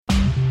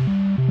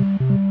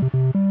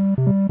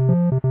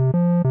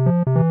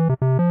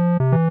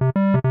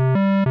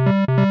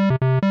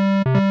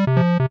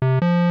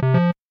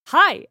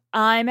Hi,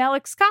 I'm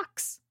Alex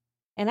Cox.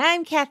 And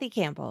I'm Kathy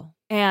Campbell.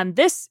 And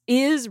this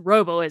is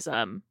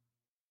Roboism,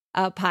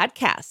 a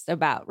podcast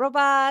about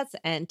robots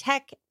and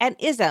tech and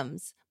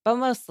isms, but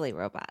mostly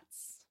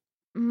robots.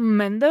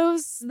 And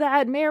those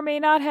that may or may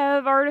not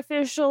have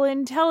artificial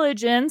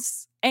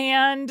intelligence.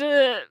 And,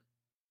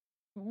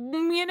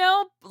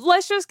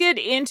 let's just get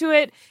into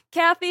it.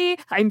 Kathy,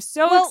 I'm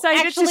so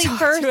excited to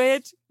talk to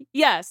it.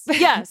 Yes.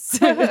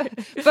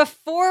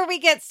 Before we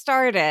get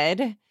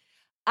started,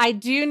 I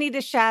do need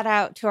to shout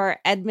out to our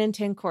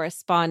Edmonton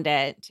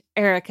correspondent,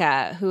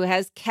 Erica, who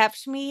has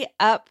kept me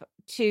up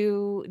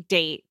to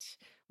date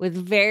with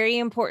very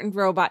important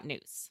robot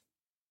news.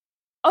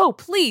 Oh,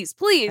 please.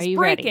 Are you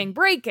breaking.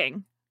 Boo,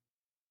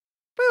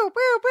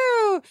 boo,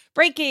 boo.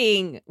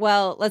 Breaking.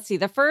 Well, let's see.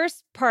 The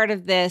first part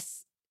of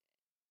this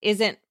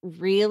isn't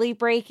really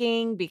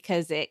breaking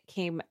because it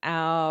came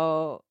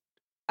out.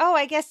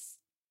 It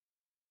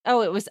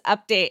was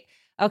update.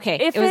 Okay,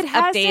 if it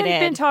hasn't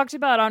been talked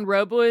about on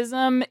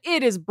Roboism,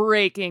 it is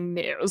breaking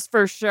news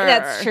for sure.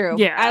 That's true.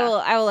 Yeah,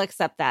 I will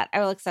accept that.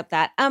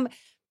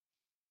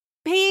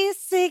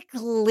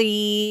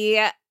 Basically,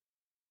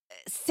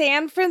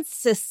 San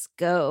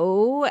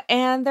Francisco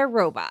and their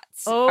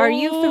robots. Are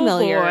you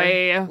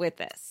familiar with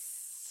this?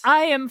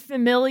 I am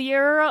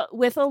familiar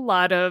with a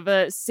lot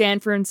of San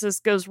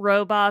Francisco's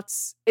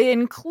robots,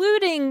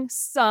 including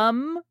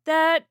some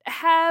that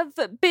have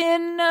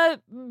been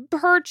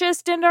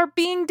purchased and are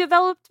being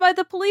developed by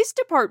the police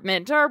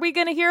department. Are we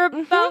going to hear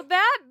about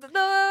that?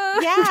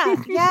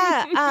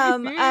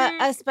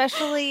 Yeah.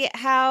 Especially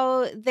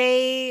how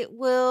they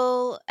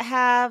will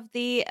have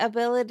the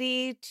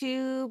ability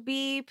to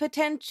be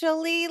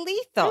potentially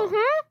lethal.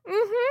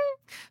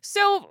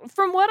 So,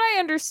 from what I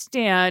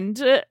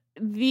understand,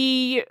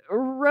 the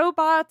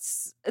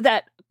robots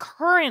that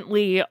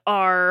currently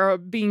are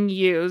being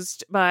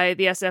used by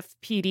the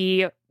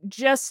SFPD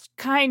just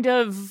kind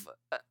of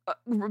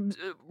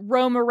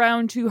roam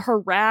around to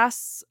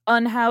harass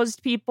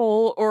unhoused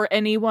people or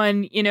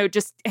anyone,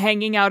 just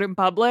hanging out in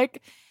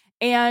public.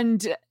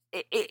 And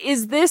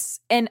is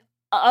this an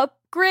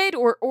upgrade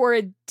or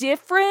a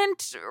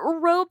different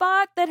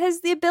robot that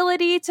has the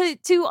ability to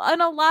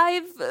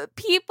unalive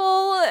people?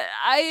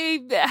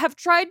 I have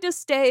tried to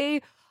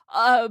stay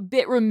a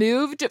bit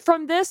removed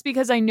from this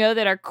because I know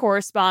that our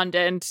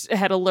correspondent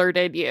had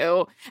alerted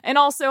you. And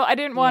also, I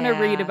didn't want to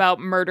read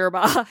about murder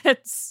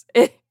bots.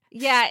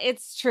 Yeah,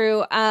 it's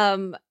true.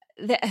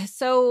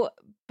 So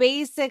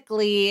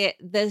basically,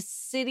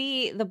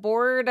 the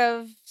board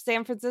of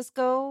San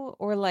Francisco,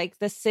 or like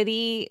the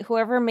city,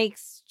 whoever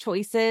makes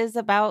choices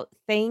about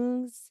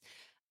things,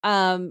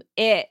 the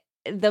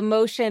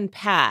motion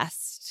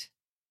passed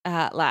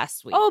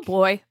last week. Oh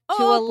boy!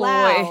 To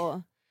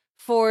allow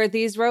for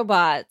these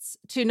robots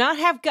to not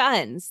have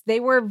guns. They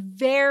were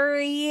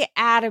very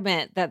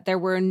adamant that there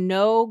were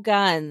no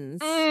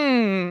guns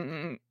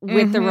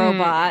with the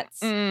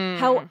robots.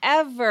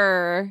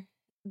 However,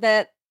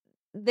 that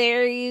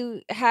there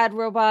you had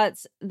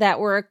robots that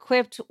were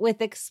equipped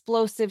with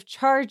explosive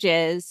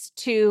charges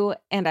to,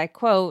 and I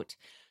quote,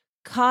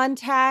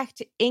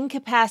 contact,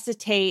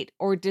 incapacitate,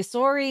 or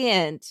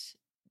disorient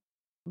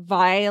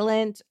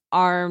violent,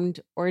 armed,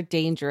 or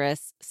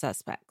dangerous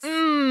suspects.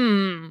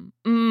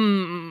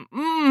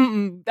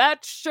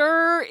 That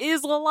sure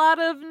is a lot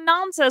of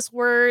nonsense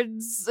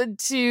words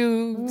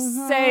to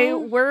say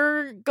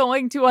we're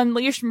going to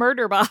unleash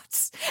murder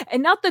bots,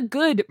 and not the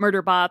good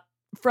murder bot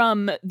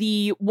from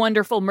the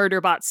wonderful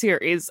Murderbot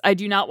series. I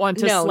do not want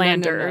to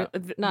slander.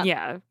 No.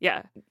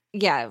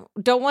 Yeah.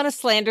 Don't want to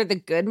slander the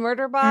good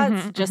murder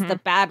bots, just the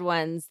bad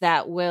ones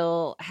that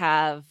will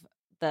have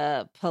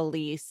the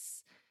police.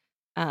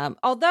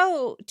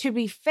 Although, to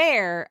be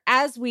fair,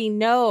 as we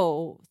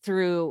know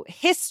through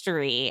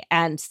history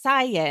and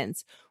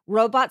science,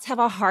 robots have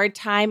a hard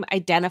time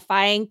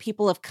identifying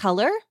people of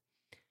color.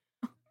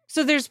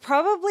 So there's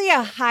probably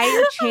a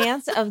higher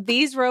chance of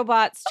these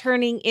robots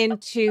turning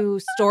into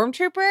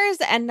stormtroopers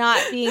and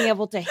not being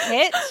able to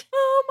hit.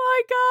 Oh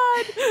my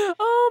God.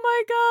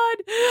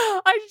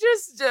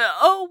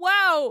 Oh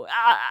wow.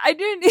 I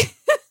didn't.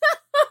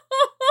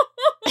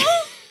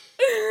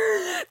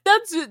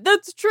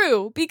 That's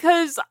true,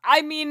 because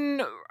I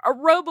mean,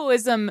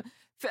 Roboism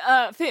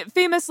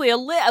famously a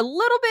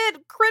little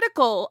bit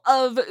critical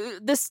of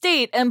the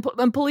state and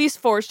police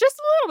force, just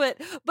a little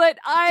bit. But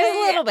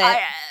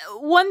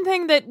one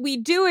thing that we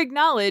do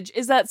acknowledge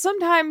is that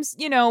sometimes,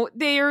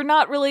 they are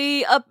not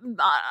really up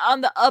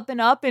on the up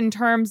and up in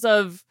terms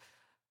of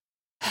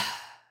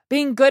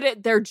being good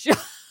at their job.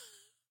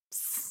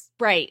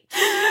 Right.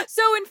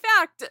 So, in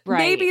fact,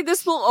 maybe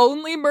this will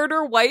only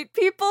murder white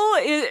people.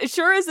 It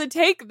sure is a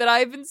take that I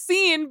haven't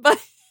seen, but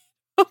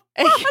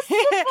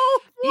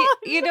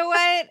you know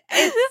what?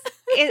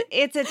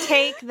 It's a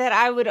take that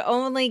I would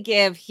only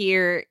give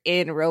here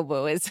in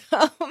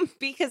Roboism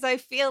because I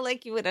feel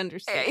like you would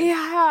understand.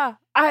 Yeah,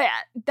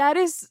 that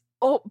is.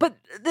 Oh, but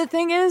the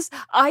thing is,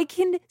 I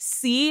can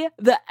see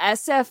the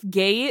SF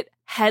Gate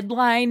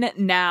headline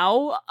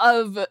now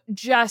of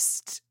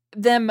just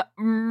them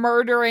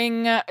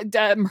murdering,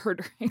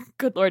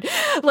 good Lord,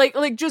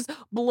 like just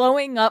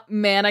blowing up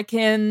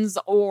mannequins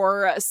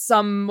or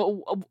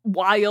some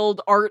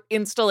wild art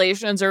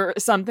installations or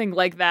something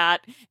like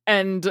that.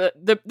 And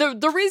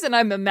the reason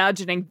I'm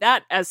imagining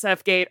that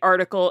SF Gate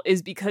article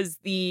is because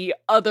the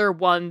other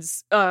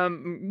ones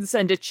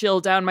send a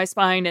chill down my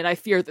spine, and I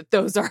fear that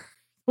those are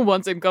the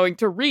ones I'm going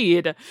to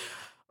read.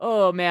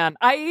 Oh man,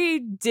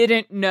 I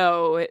didn't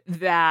know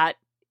that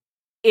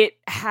it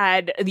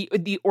had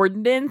the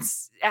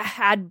ordinance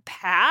had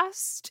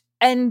passed,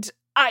 and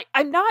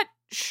I'm not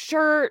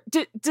sure.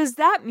 Does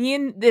that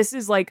mean this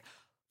is like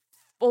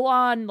full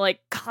on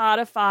like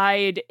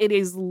codified? It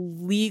is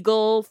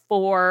legal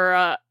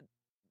for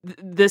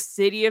the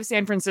city of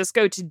San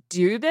Francisco to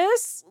do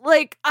this?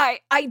 Like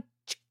I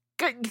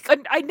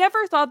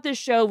never thought this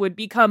show would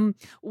become.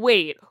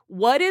 Wait,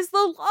 what is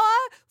the law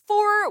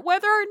for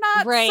whether or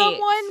not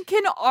someone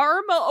can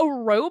arm a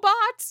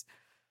robot?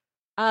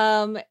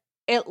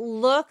 It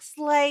looks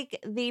like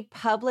the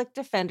public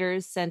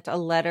defenders sent a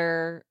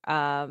letter.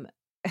 Sent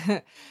a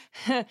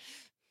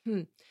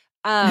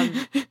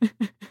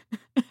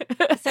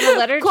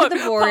letter to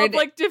the board.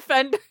 Public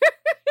defender.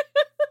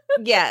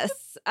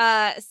 Yes,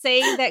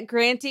 saying that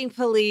granting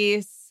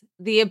police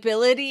the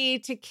ability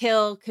to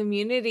kill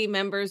community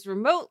members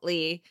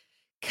remotely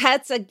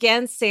cuts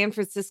against San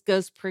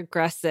Francisco's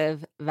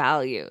progressive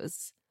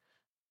values.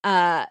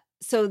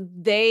 So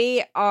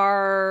they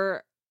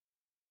are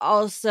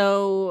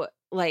also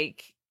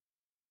like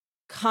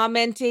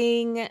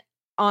commenting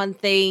on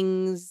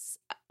things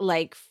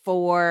like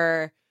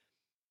for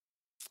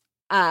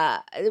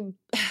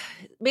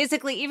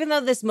basically, even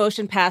though this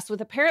motion passed with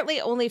apparently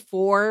only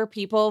 4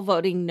 people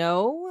voting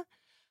no,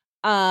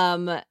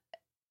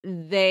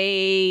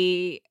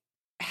 they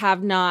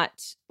have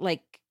not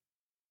like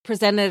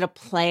presented a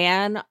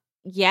plan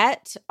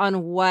yet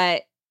on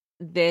what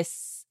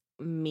this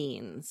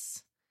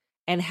means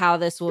and how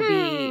this will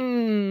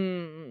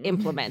be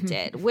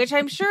implemented, which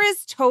I'm sure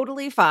is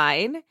totally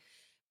fine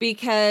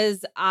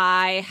because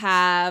I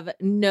have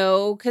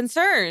no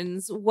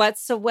concerns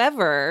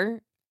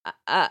whatsoever,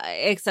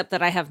 except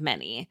that I have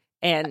many,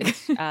 and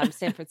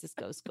San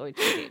Francisco is going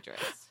to be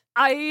dangerous.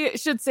 I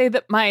should say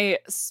that my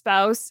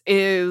spouse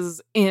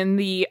is in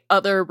the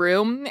other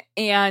room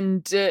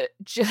and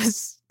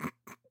just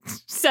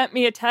sent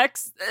me a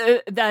text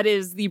that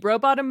is the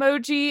robot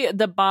emoji,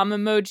 the bomb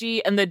emoji,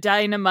 and the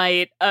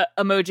dynamite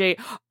emoji.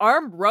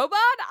 Armed robot?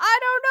 I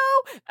don't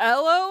know.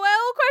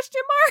 LOL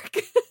question mark.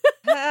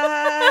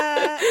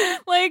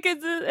 Like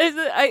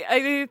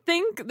I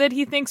think that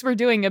he thinks we're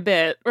doing a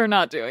bit. We're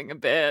not doing a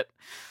bit.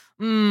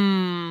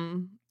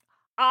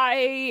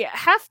 I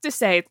have to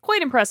say, it's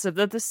quite impressive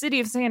that the city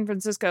of San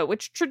Francisco,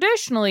 which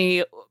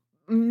traditionally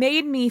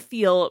made me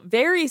feel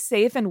very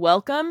safe and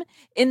welcome,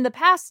 in the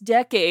past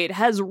decade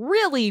has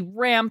really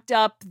ramped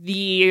up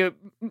the,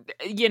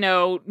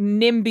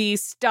 NIMBY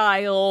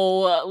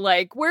style,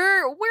 like,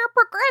 we're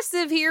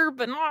progressive here,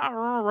 but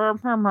I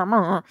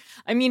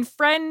mean,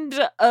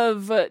 friend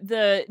of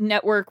the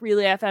network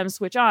Relay FM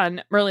Switch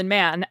On, Merlin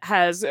Mann,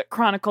 has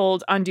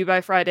chronicled on Do By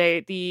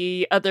Friday,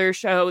 the other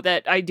show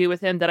that I do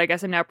with him that I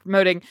guess I'm now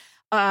promoting.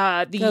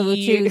 Go to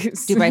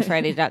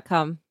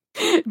dobyfriday.com.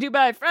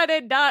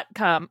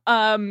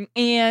 dobyfriday.com,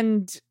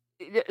 and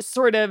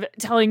sort of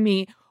telling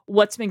me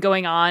what's been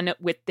going on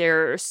with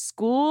their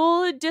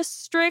school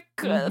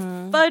district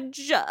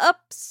fudge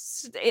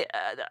ups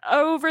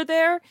over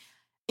there,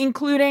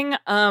 including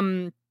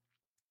a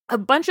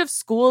bunch of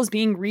schools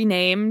being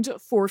renamed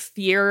for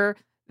fear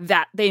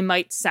that they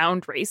might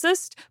sound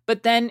racist.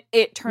 But then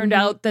it turned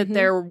out that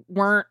there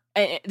weren't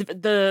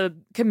the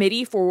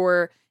committee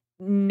for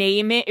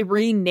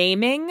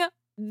renaming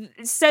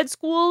said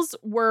schools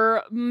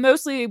were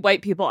mostly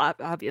white people,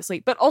 obviously,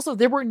 but also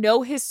there were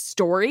no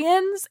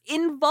historians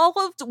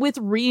involved with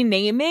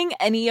renaming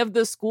any of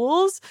the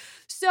schools.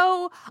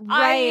 So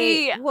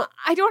I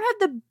don't have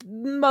the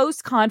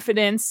most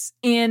confidence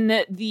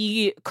in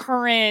the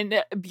current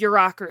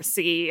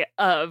bureaucracy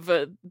of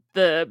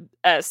the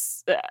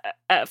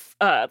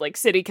SF, like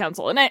city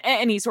council and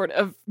any sort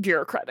of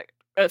bureaucratic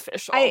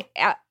official.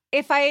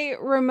 If I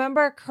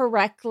remember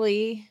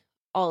correctly,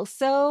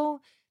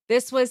 also,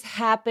 this was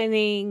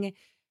happening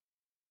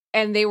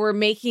and they were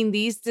making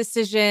these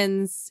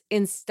decisions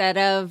instead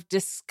of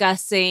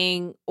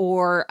discussing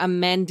or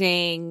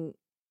amending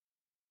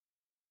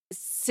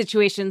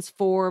situations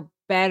for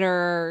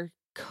better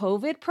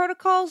COVID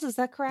protocols. Is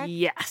that correct?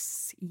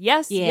 Yes.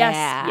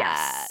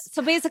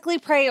 So basically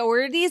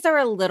priorities are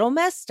a little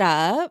messed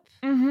up,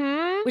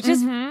 which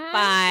is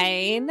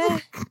fine.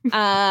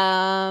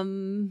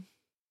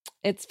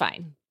 It's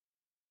fine.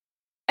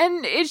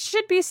 And it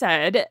should be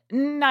said,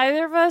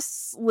 neither of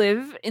us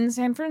live in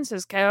San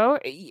Francisco.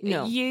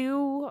 No.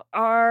 You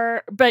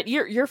are, but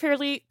you're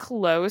fairly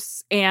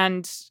close.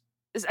 And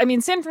I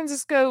mean, San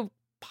Francisco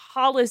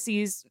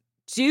policies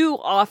do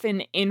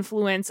often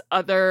influence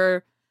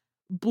other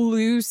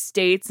blue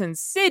states and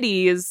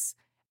cities.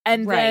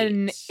 And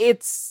then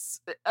it's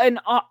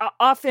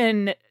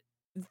often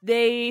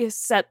they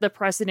set the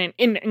precedent,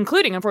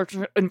 including,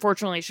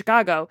 unfortunately,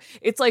 Chicago.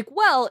 It's like,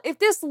 well, if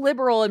this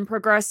liberal and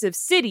progressive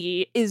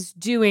city is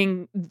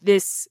doing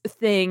this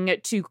thing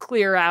to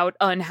clear out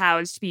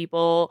unhoused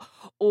people,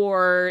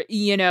 or,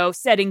 you know,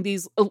 setting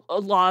these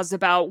laws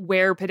about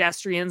where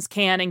pedestrians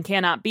can and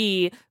cannot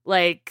be,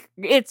 like,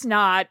 it's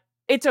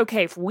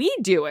okay if we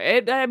do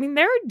it. I mean,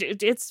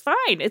 it's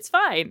fine. It's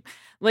fine.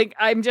 Like,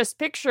 I'm just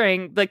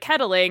picturing the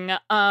kettling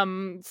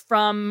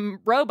from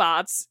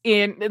robots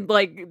in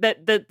like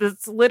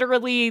that's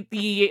literally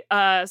the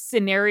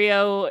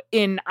scenario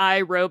in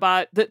I,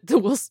 Robot, the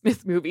Will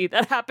Smith movie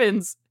that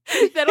happens,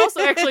 that also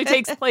actually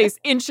takes place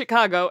in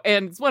Chicago,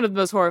 and it's one of the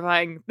most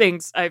horrifying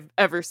things I've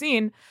ever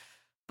seen.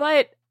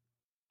 But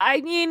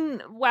I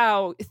mean,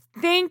 wow.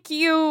 Thank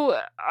you,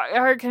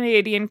 our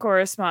Canadian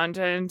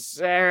correspondent,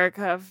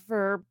 Erica,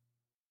 for...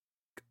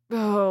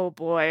 Oh,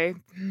 boy.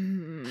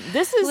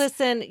 This is...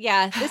 Listen,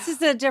 yeah, this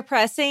is a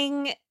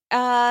depressing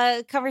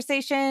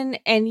conversation.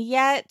 And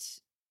yet,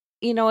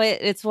 you know,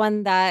 it's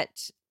one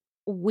that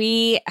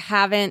we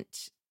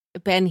haven't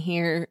been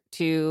here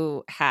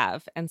to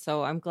have. And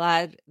so I'm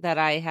glad that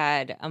I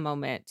had a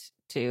moment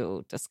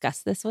to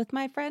discuss this with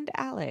my friend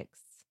Alex.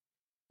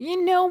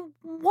 You know,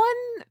 one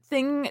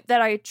thing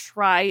that I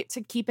try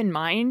to keep in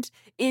mind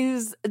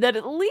is that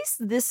at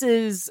least this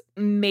is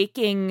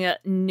making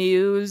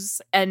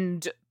news,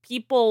 and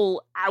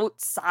people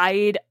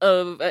outside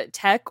of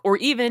tech, or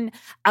even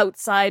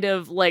outside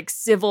of like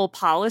civil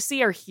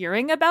policy, are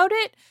hearing about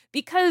it,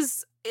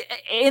 because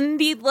in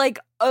the like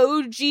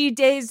OG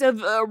days of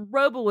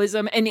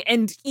roboism,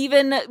 and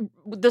even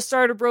the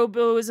start of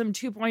roboism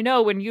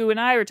 2.0, when you and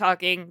I were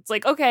talking, it's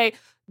like, okay,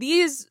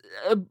 these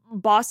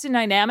Boston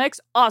Dynamics,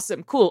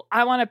 awesome, cool.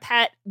 I want to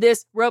pet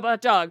this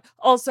robot dog.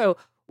 Also,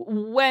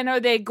 when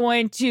are they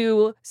going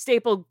to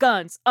staple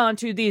guns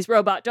onto these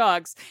robot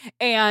dogs?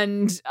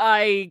 And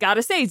I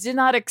gotta say, did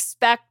not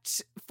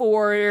expect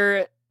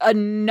for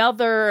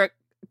another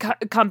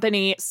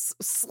company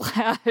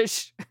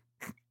slash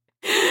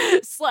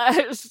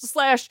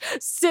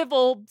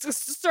civil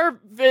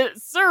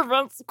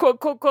servants,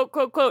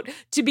 quote,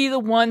 to be the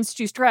ones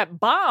to strap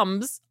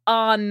bombs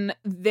on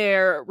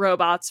their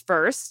robots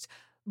first.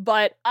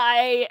 But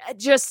I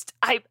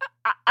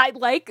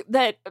like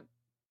that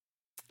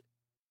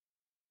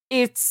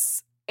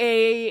it's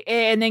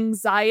an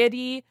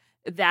anxiety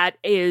that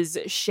is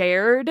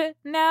shared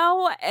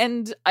now,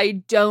 and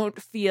I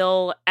don't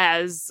feel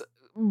as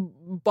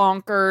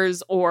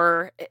bonkers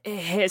or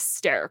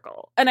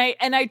hysterical. And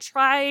I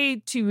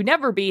try to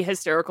never be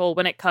hysterical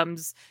when it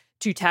comes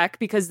to tech,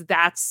 because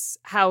that's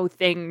how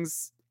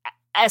things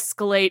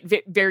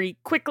escalate very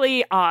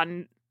quickly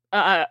on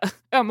I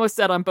almost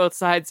said on both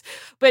sides,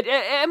 but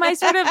am I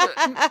sort of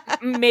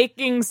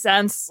making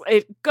sense?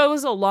 It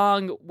goes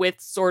along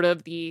with sort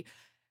of the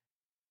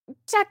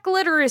tech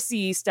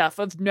literacy stuff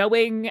of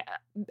knowing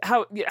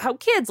how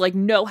kids like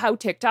know how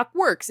TikTok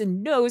works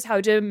and knows how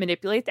to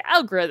manipulate the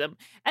algorithm.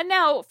 And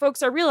now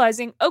folks are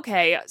realizing,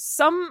 okay,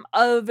 some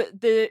of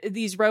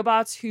these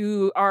robots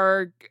who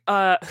are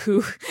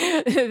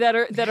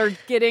that are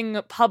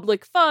getting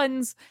public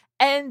funds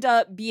end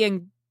up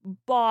being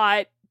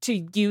bought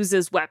to use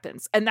as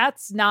weapons. And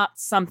that's not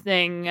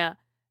something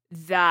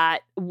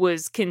that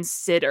was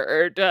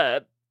considered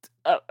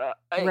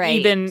right.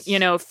 even, you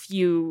know, a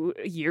few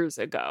years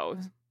ago.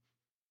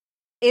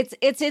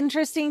 It's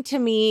interesting to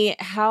me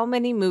how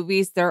many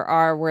movies there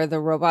are where the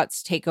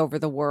robots take over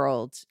the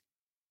world,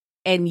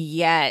 and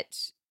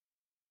yet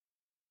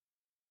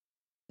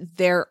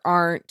there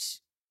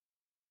aren't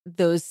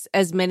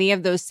as many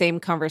of those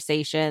same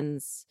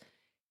conversations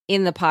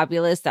in the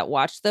populace that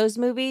watch those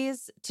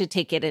movies to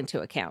take it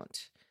into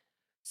account.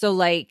 So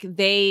like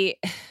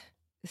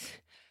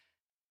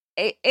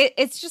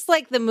it's just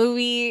like the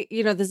movie,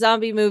 you know, the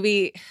zombie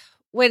movie,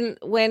 when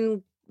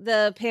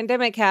the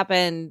pandemic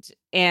happened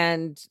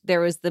and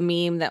there was the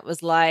meme that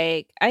was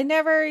like, I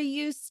never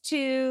used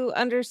to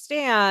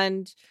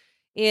understand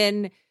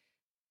in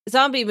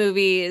zombie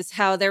movies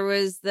how there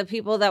was the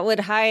people that would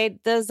hide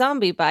the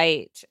zombie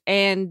bite.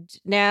 And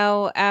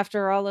now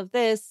after all of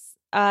this,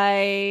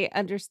 I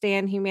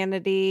understand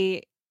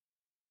humanity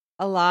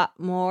a lot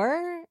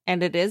more,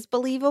 and it is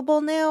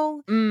believable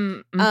now.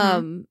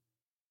 Mm-hmm.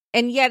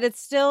 And yet that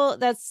still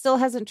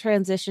hasn't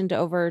transitioned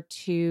over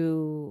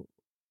to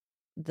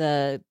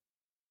the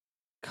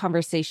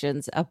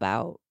conversations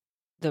about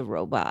the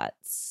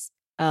robots,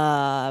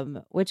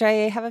 which I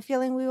have a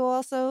feeling we will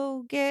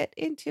also get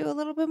into a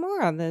little bit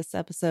more on this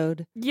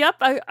episode. Yep,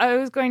 I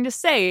was going to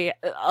say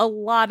a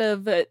lot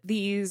of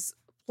these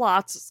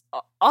plots,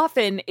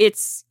 often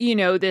it's, you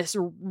know, this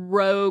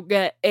rogue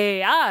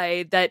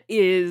AI that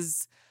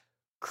is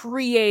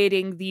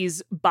creating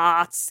these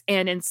bots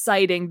and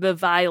inciting the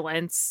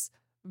violence,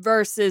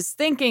 versus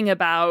thinking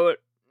about,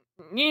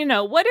 you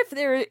know, what if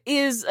there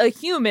is a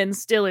human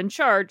still in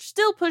charge,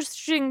 still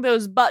pushing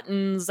those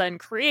buttons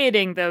and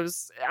creating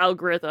those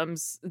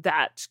algorithms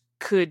that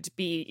could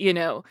be, you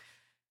know,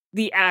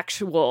 the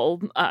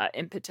actual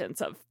impotence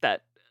of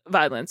that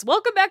violence.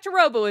 Welcome back to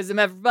Roboism,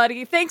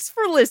 everybody. Thanks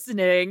for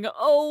listening.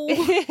 Oh,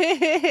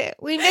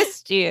 we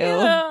missed you.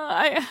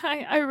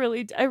 I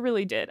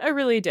really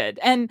did.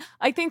 And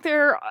I think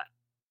there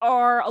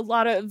are a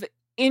lot of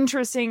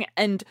interesting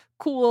and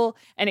cool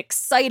and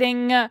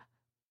exciting.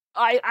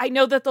 I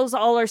know that those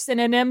all are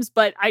synonyms,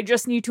 but I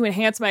just need to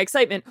enhance my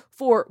excitement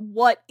for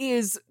what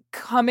is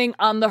coming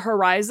on the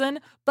horizon.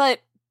 But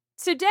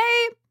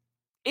today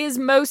is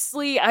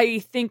mostly, I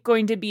think,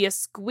 going to be a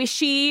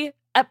squishy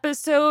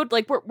episode.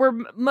 Like we're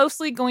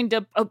mostly going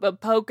to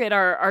poke at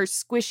our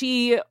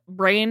squishy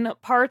brain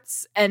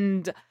parts,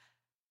 and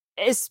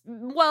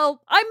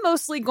I'm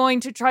mostly going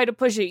to try to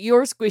push at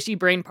your squishy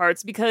brain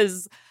parts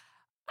because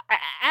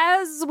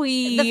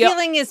the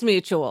feeling is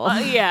mutual.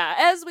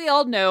 As we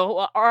all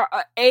know, our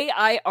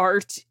AI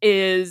art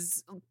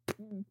is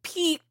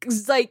peak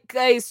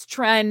zeitgeist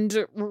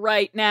trend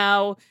right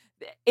now.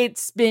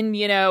 It's been,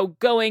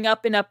 going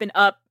up and up and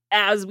up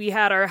as we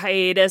had our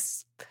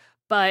hiatus.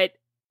 But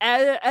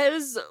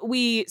as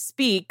we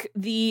speak,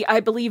 I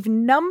believe,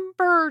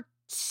 number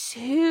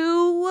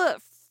 2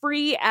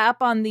 free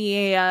app on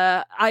the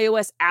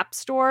iOS App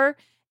Store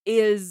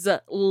is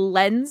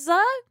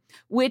Lensa,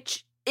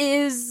 which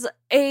is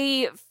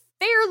a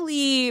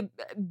fairly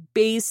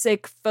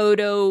basic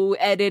photo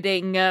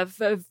editing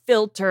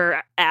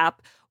filter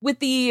app with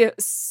the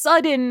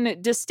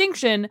sudden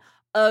distinction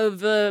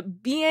of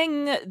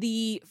being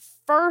the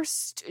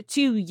first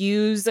to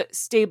use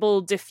Stable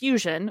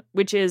Diffusion,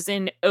 which is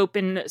an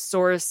open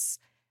source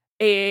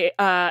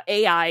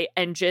AI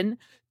engine,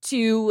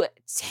 to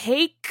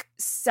take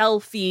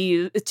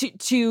selfies,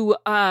 to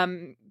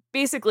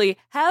basically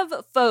have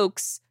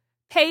folks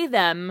pay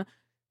them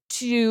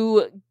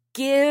to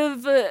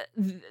give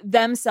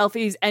them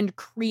selfies and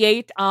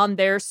create on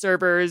their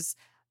servers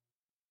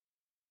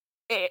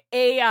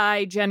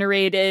AI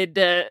generated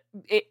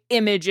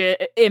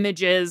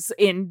images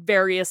in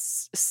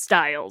various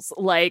styles,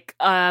 like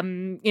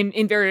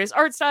in various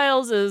art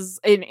styles,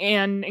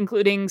 and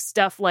including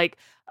stuff like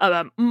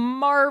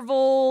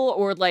Marvel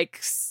or like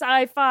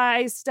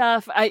sci-fi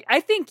stuff.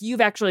 I think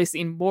you've actually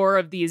seen more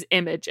of these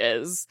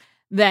images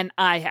than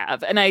I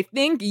have, and I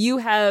think you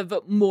have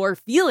more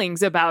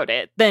feelings about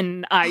it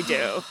than I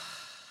do.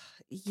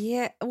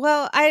 Yeah,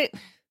 well,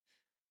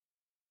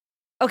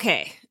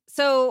 okay.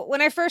 So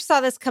when I first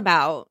saw this come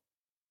out,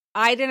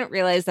 I didn't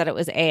realize that it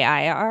was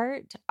AI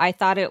art. I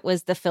thought it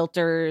was the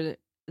filter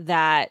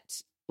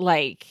that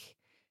like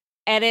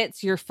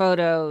edits your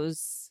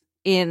photos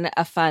in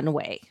a fun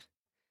way.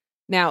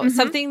 Now,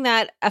 something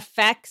that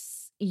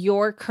affects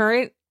your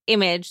current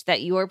image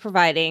that you are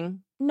providing,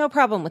 no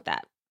problem with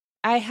that.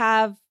 I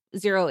have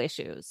zero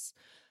issues.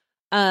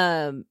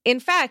 In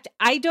fact,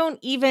 I don't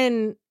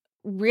even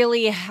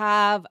really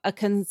have a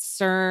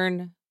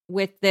concern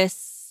with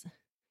this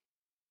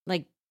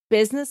like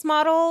business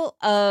model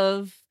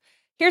of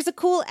here's a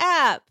cool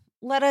app,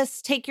 let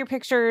us take your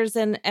pictures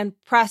and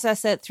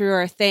process it through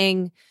our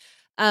thing,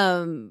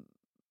 and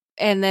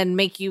then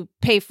make you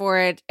pay for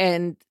it,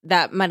 and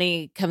that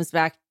money comes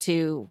back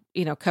to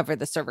cover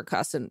the server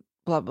costs and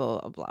blah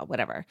blah blah blah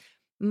whatever.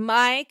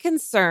 My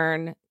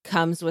concern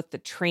comes with the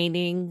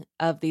training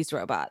of these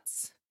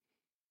robots,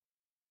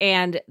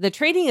 and the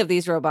training of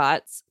these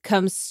robots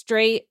comes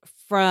straight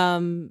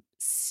from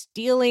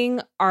stealing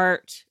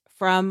art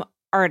from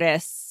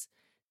artists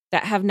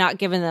that have not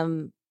given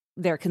them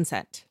their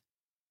consent.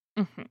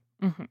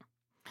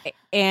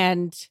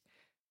 And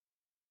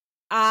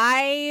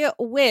I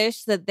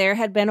wish that there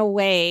had been a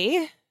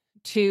way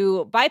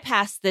to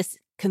bypass this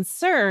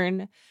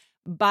concern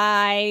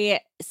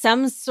by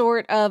some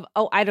sort of,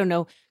 I don't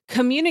know,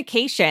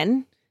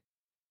 communication,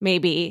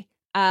 maybe,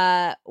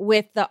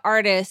 with the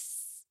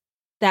artists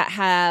that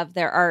have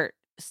their art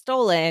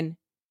stolen,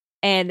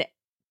 and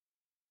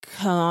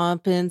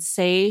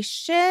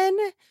compensation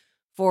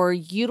for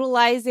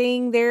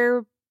utilizing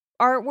their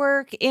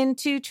artwork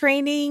into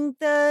training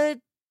the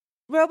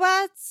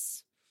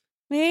robots,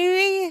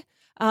 maybe.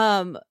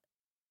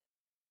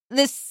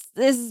 This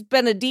has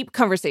been a deep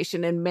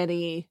conversation in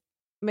many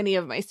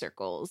of my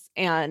circles,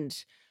 and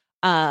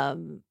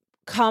common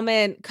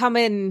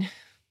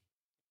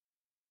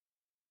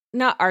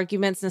not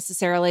arguments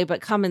necessarily,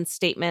 but common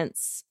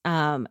statements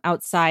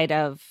outside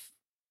of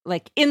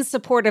like in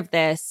support of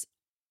this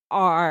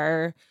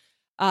are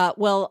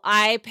well,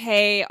 I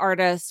pay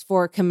artists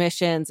for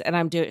commissions and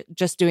I'm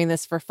just doing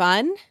this for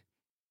fun,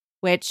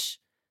 which,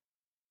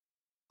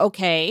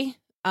 okay.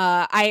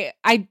 I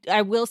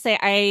will say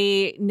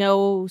I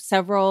know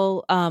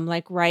several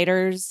like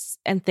writers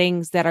and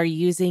things that are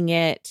using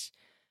it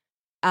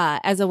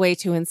as a way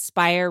to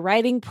inspire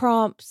writing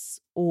prompts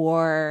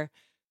or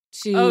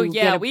to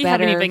we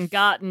haven't even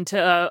gotten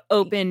to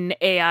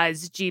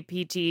OpenAI's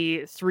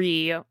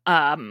GPT-3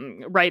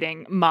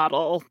 writing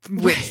model,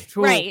 which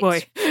right. Oh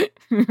boy.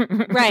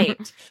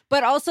 Right.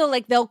 But also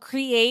like they'll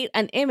create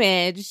an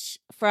image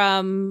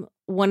from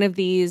one of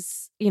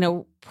these,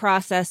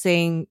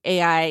 processing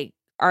AI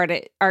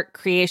art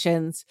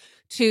creations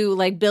to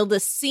like build a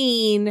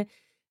scene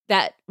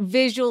that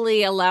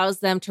visually allows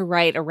them to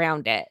write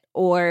around it,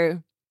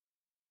 or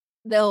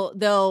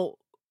they'll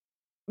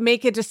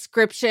make a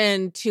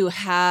description to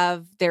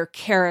have their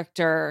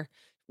character,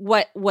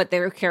 what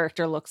their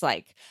character looks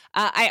like.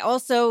 I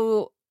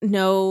also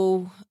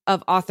know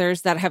of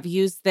authors that have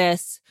used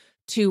this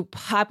to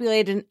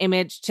populate an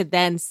image to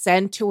then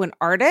send to an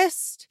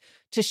artist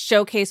to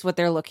showcase what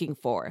they're looking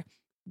for.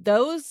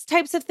 Those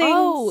types of things.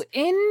 Oh,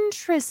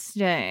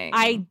 interesting.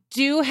 I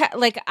do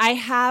I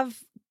have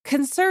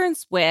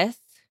concerns with,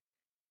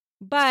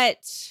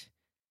 but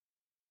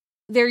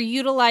they're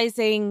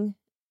utilizing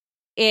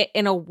it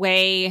in a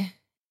way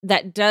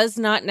that does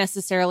not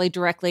necessarily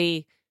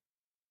directly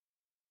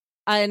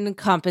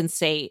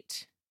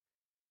uncompensate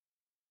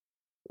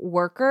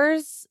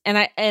workers. And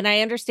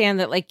I understand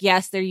that, like,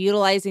 yes, they're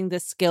utilizing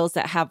the skills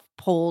that have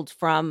pulled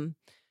from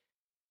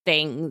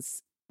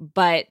things,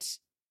 but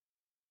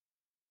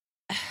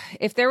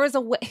if there was a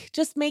way,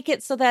 just make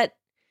it so that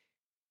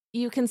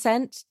you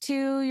consent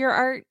to your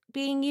art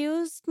being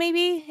used,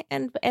 maybe,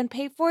 and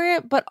pay for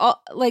it. But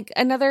like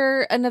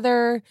another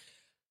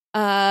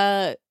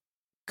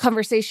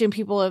conversation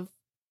people have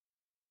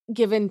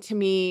given to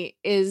me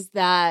is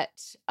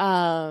that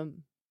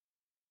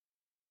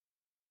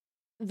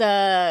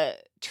the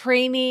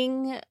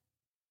training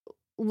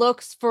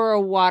looks for a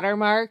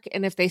watermark,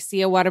 and if they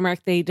see a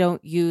watermark, they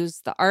don't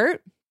use the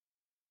art.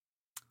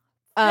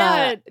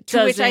 To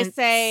which I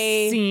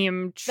say,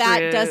 seem true.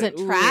 That doesn't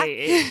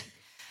track.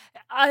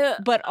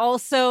 But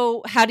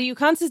also, how do you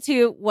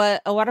constitute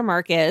what a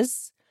watermark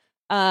is?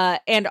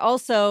 And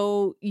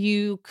also,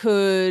 you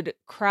could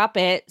crop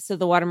it so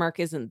the watermark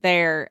isn't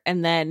there,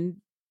 and then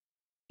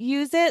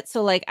use it.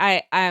 So, like,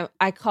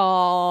 I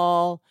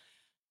call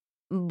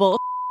bull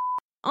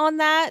on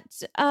that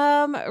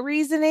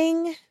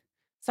reasoning.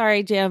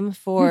 Sorry, Jim,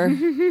 for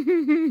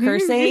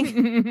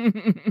cursing.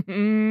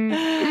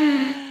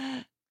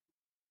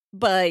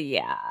 But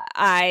yeah,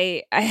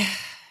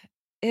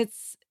 it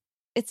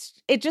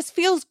just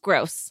feels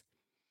gross.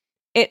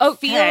 It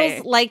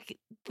feels like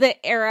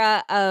the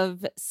era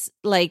of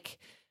like,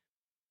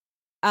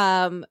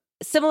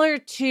 similar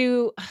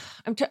to,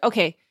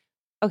 okay.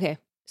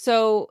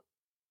 So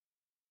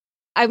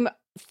I'm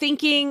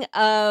thinking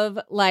of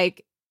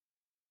like,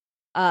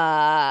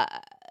 all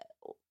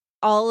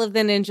of the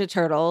Ninja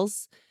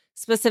Turtles,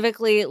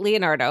 specifically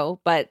Leonardo,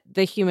 but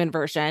the human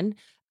version.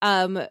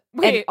 And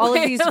all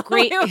of these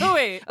great.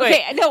 Wait.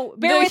 Okay, no,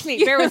 bear with me.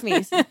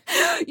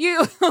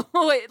 You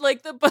wait,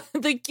 like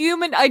the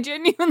human. I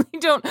genuinely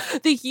don't.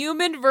 The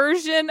human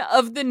version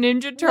of the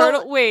Ninja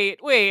Turtle.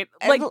 Wait, like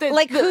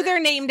who they're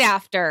named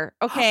after.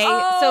 Okay,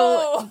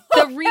 so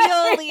the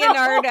real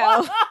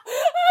Leonardo.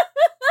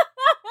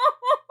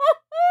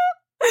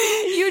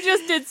 You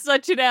just did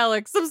such an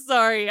Alex. I'm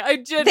sorry. I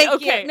just Thank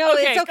you. No,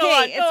 okay, it's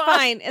okay.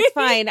 It's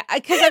fine.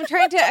 Because I'm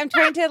trying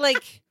to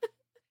like.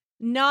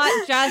 Not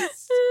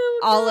just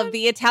all of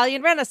the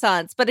Italian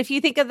Renaissance, but if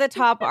you think of the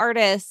top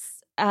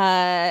artists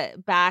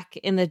back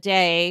in the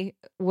day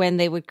when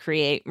they would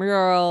create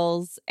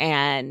murals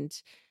and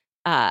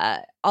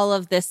all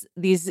of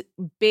these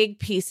big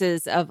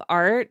pieces of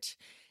art.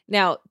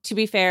 Now, to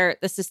be fair,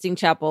 the Sistine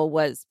Chapel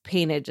was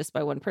painted just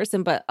by one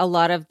person, but a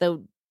lot of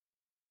the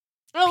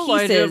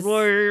pieces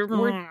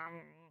were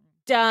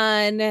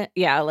done.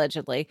 Yeah,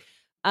 allegedly.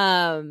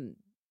 They're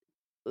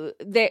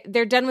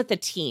done with a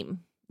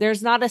team.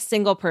 There's not a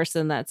single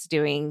person that's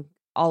doing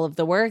all of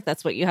the work.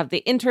 That's what you have. The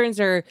interns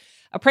or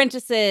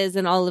apprentices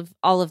and all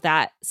of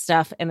that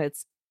stuff. And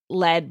it's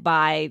led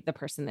by the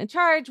person in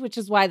charge, which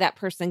is why that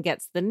person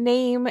gets the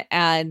name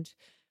and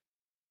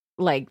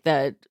like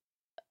the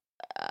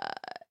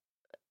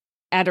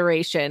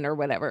adoration or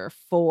whatever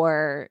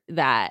for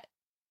that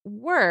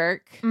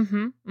work.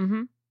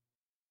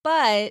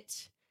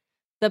 But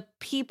the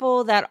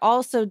people that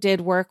also did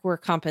work were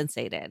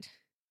compensated.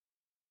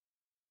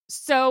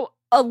 So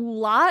a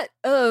lot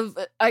of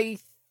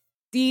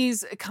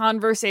these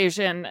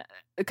conversations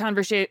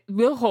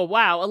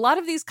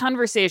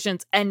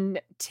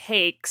and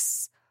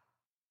takes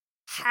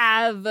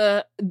have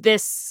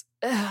this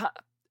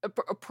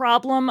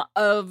problem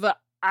of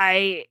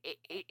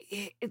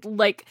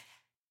like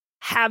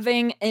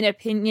having an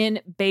opinion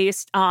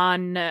based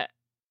on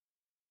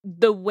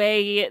the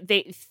way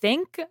they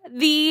think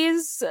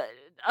these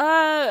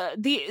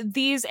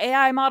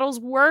AI models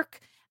work,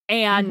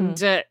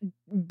 and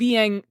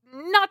being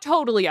not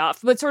totally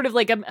off, but sort of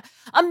like a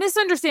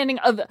misunderstanding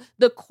of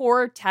the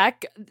core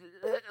tech.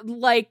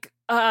 Like,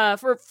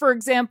 for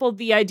example,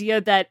 the idea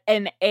that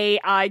an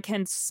AI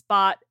can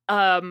spot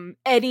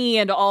any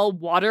and all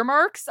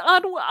watermarks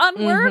on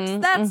works.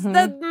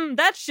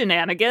 That's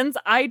shenanigans.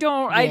 I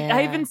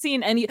haven't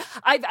seen any.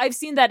 I've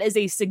seen that as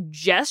a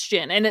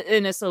suggestion and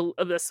a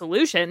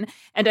solution,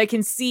 and I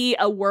can see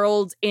a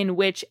world in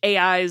which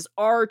AIs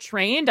are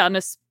trained on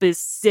a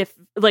specific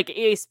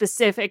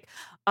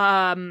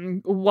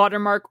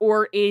watermark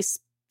or a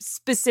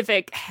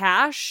specific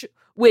hash,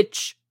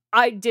 which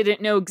I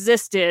didn't know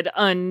existed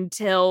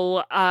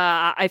until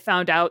I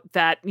found out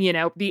that,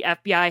 the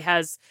FBI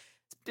has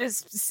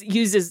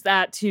uses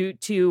that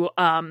to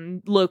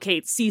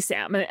locate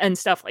CSAM and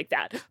stuff like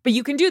that. But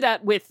you can do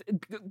that with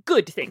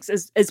good things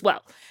as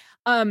well.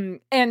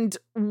 And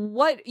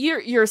what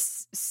you're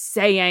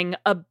saying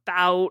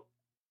about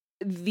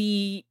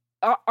the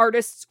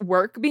artist's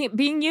work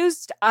being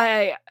used,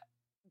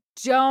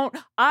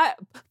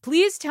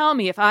 please tell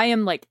me if I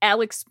am like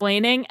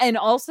Alex-plaining, and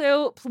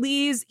also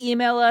please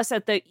email us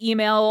at the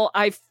email.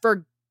 I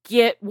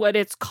forget what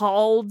it's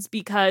called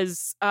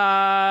because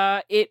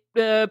it'll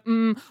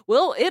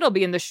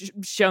be in the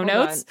show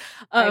notes.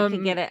 I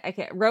can get it.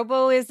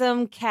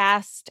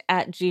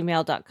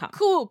 roboismcast@gmail.com.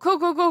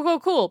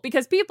 Cool.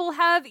 Because people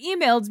have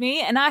emailed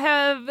me and I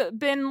have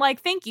been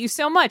like, thank you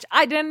so much.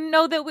 I didn't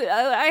know that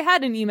I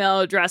had an email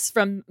address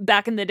from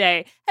back in the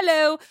day.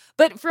 Hello.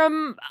 But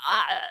from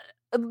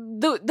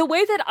the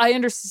way that I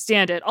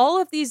understand it,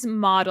 all of these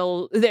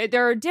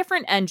there are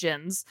different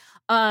engines.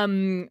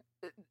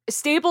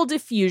 Stable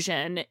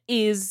Diffusion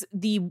is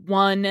the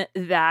one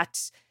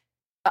that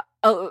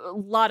a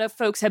lot of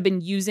folks have been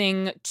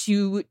using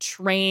to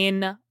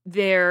train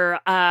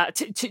their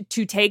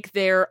to take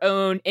their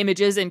own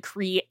images and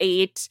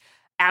create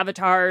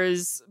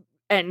avatars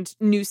and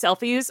new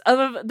selfies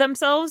of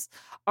themselves.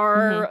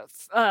 Our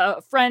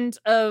friend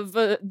of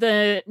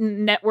the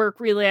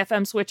network Relay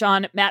FM Switch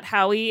On, Matt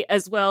Howie,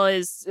 as well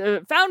as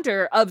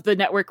founder of the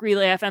network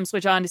Relay FM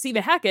Switch On,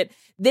 Stephen Hackett,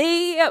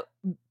 they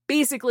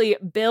basically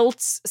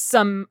built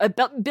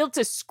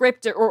a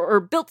script or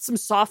built some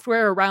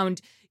software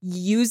around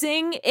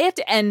using it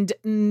and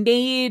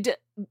made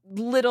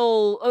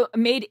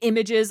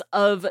images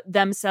of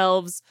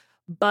themselves,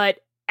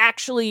 but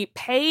actually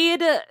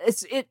paid.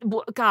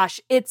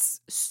 It's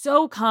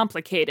so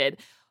complicated.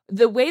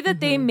 The way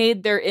that they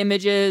made their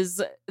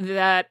images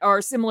that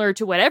are similar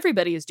to what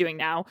everybody is doing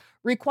now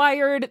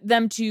required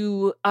them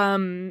to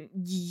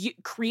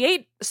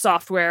create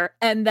software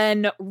and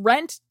then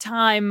rent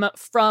time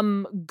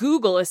from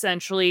Google,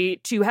 essentially,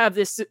 to have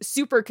this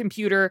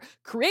supercomputer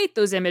create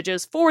those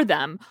images for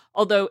them,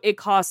 although it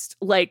cost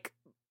like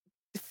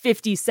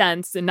 50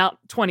 cents and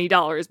not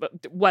 $20,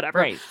 but whatever.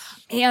 Right.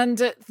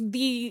 And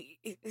the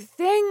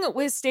thing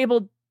with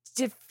Stable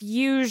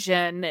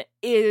Diffusion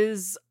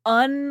is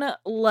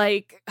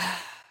unlike,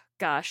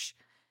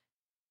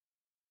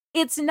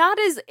 it's not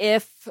as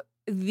if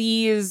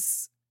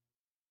these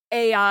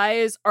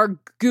AIs are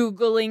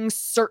Googling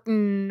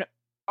certain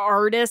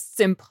artists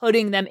and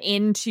putting them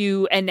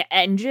into an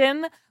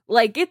engine.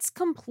 Like, it's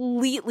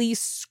completely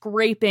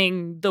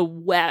scraping the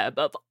web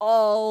of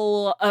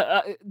all,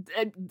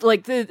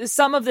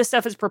 some of this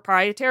stuff is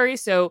proprietary,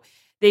 so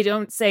they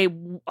don't say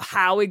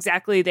how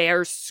exactly they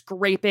are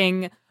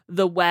scraping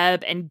the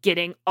web and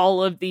getting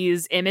all of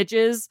these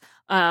images.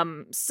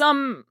 Some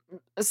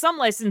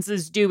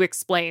licenses do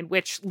explain,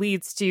 which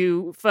leads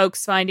to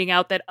folks finding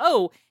out that,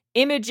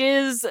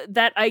 images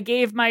that I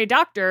gave my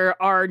doctor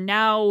are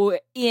now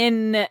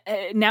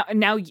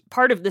now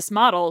part of this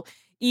model,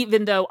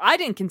 even though I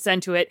didn't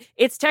consent to it.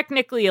 It's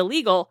technically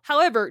illegal.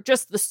 However,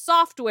 just the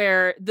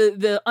software,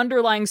 the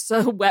underlying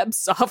web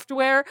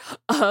software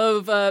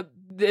of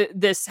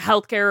this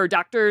healthcare or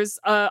doctor's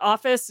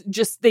office,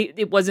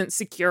 it wasn't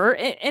secure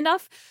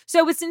enough.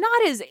 So it's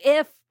not as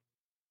if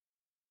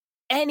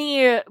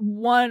any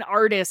one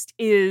artist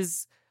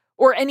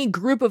or any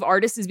group of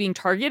artists is being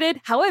targeted.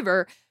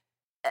 However,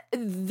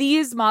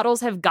 these models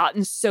have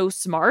gotten so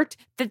smart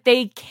that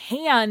they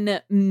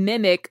can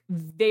mimic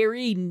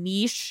very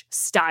niche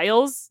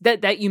styles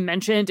that you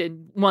mentioned,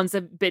 and ones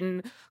that have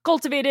been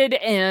cultivated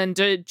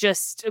and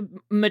just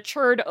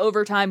matured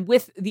over time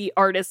with the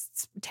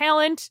artist's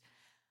talent.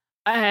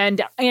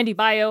 And Andy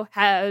Bio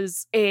had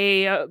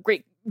a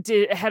great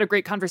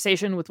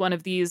conversation with one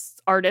of these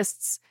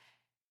artists.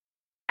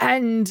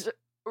 And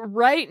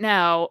right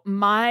now,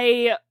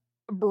 my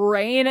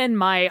brain and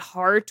my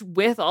heart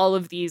with all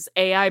of these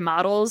AI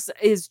models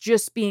is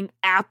just being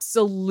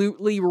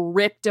absolutely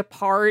ripped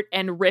apart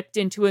and ripped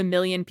into a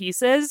million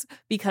pieces,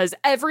 because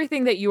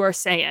everything that you are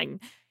saying,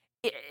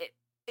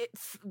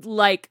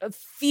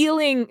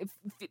 feeling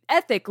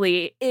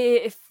ethically,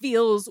 it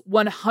feels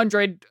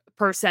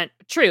 100%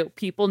 true.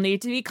 People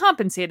need to be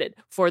compensated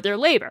for their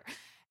labor.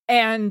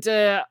 And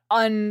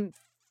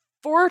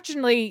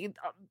unfortunately,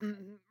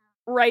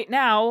 right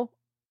now,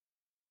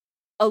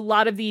 a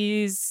lot of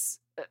this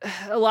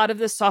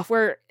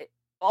software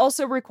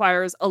also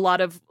requires a lot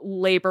of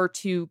labor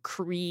to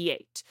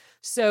create.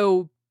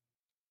 So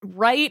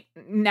right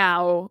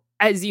now,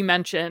 as you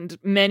mentioned,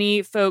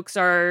 many folks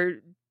are,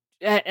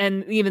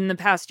 and even the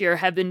past year,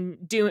 have been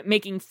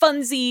making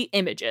funsy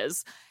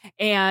images.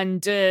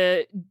 And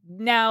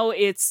now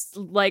it's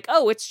like,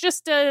 it's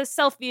just a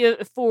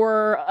selfie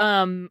for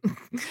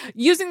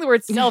using the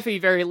word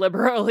selfie very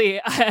liberally,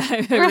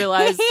 I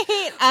realize.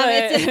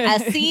 It's an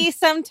essay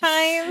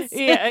sometimes.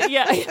 Yeah.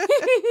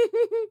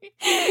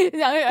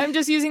 I'm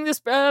just using this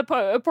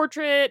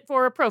portrait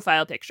for a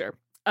profile picture.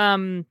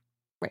 Right.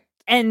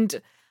 And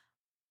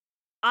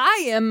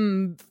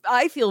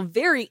I feel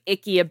very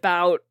icky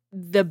about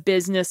the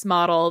business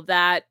model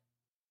that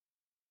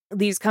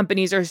these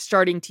companies are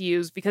starting to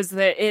use, because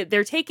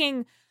they're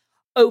taking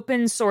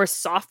open source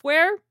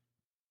software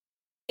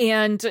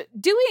and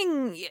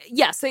doing,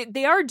 yes,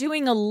 they are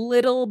doing a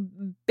little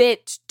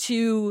bit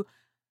to,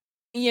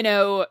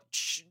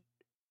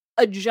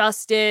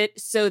 adjust it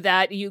so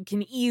that you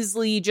can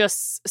easily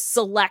just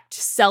select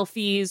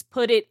selfies,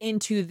 put it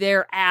into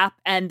their app,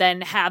 and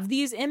then have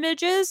these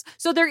images.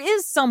 So there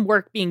is some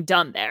work being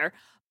done there.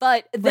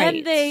 But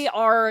then they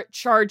are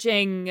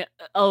charging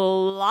a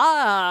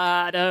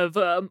lot of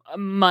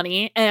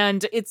money,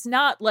 and it's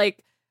not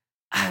like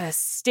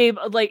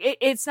stable. Like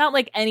it's not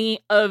like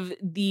any of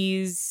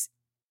these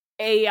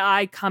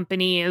AI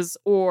companies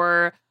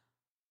or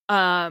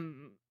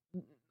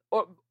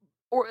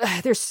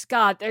there's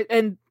Scott,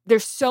 and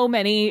there's so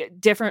many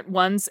different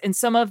ones, and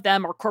some of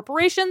them are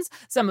corporations,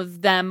 some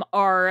of them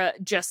are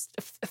just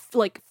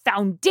like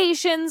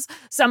foundations,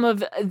 some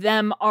of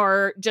them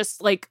are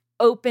just like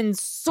open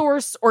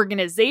source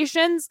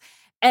organizations,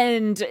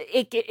 and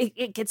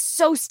it gets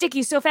so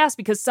sticky so fast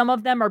because some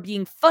of them are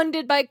being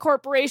funded by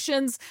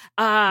corporations,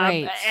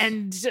 and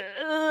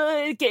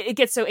it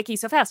gets so icky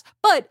so fast.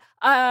 But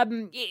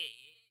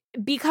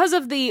because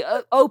of the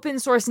open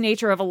source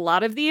nature of a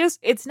lot of these,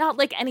 it's not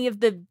like any of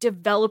the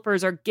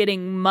developers are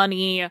getting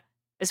money,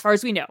 as far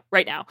as we know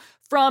right now,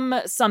 from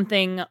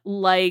something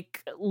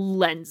like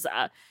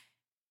Lensa.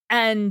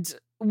 And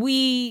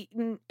we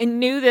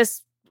knew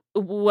this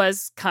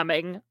was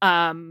coming,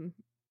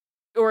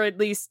 or at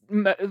least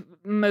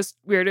most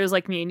weirdos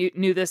like me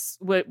knew this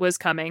was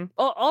coming.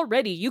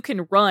 Already, you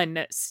can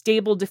run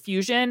Stable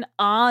Diffusion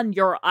on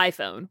your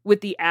iPhone with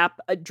the app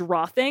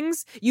Draw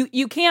Things.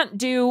 You can't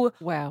do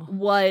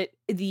what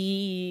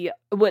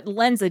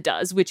Lensa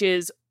does, which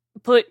is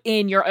put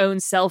in your own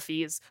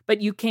selfies, but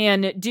you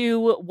can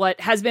do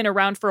what has been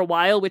around for a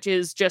while, which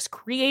is just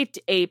create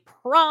a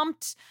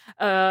prompt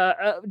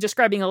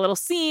describing a little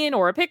scene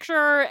or a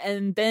picture,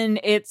 and then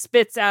it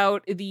spits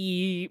out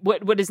the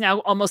what is now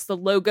almost the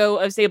logo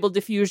of Stable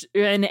Diffusion,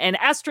 an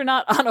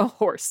astronaut on a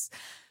horse.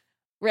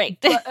 Right.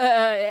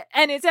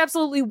 And it's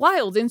absolutely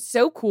wild and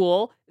so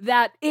cool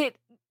that it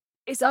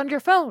is on your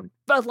phone.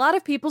 But a lot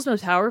of people's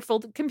most powerful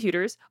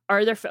computers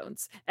are their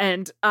phones.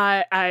 And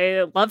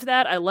I love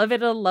that. I love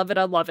it. I love it.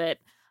 I love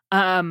it.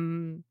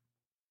 And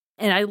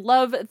I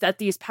love that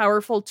these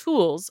powerful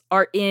tools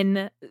are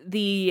in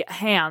the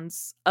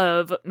hands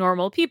of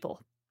normal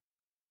people.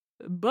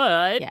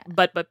 But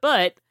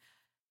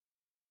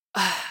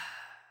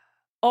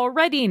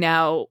already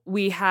now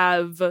we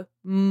have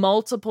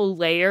multiple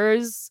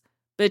layers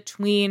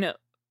between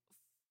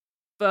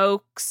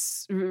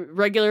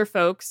regular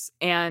folks,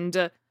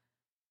 and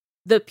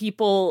the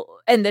people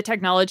and the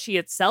technology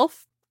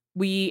itself.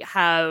 We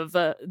have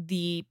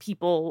the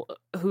people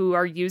who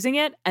are using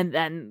it, and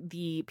then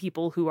the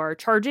people who are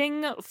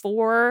charging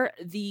for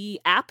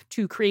the app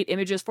to create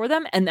images for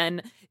them, and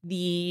then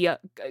the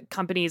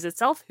companies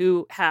itself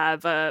who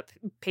have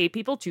paid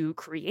people to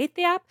create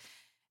the app.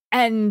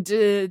 And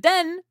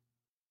then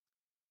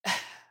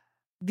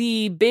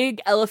the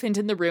big elephant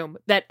in the room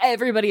that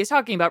everybody is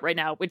talking about right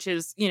now, which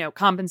is,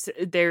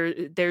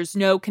 there's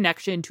no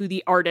connection to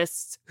the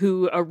artists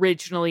who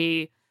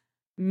originally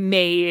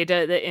made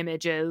the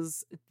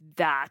images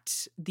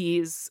that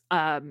these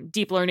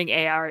deep learning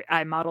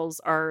AI models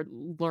are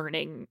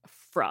learning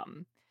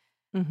from.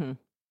 Mm-hmm.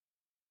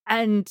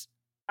 And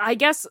I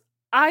guess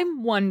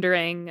I'm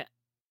wondering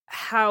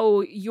how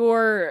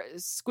your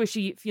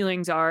squishy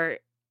feelings are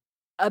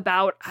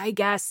about, I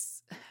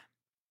guess,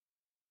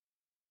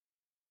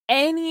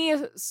 any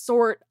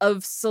sort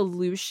of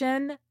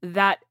solution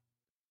that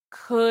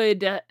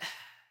could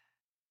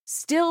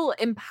still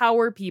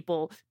empower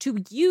people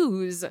to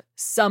use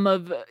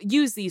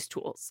these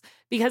tools.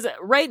 Because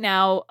right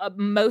now,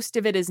 most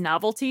of it is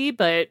novelty,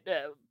 but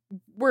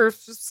we're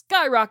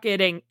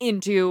skyrocketing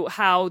into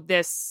how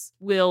this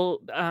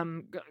will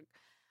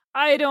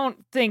I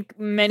don't think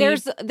many...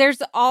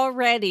 There's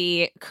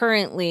already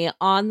currently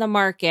on the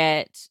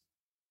market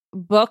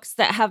books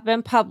that have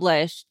been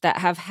published that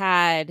have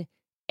had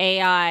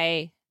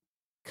AI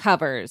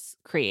covers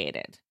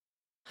created.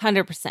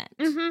 100%.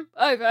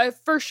 Mm-hmm.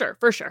 For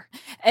sure.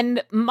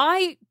 And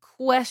my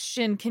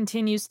question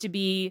continues to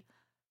be,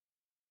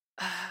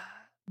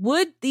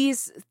 would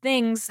these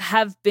things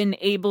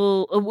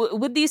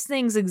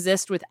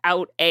exist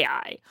without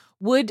AI?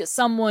 Would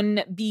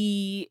someone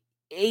be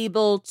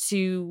able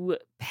to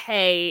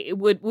pay?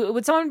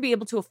 Would someone be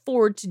able to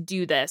afford to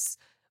do this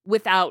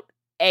without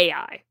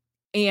AI?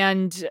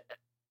 And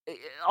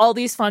all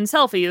these fun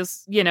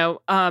selfies,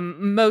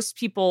 most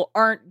people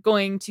aren't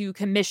going to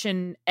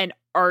commission an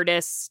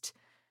artist.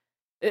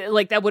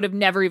 Like, that would have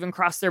never even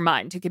crossed their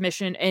mind to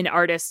commission an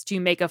artist to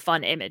make a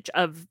fun image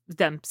of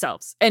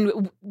themselves.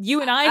 And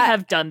you and I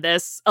have done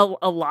this a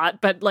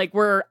lot, but like,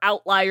 we're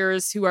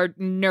outliers who are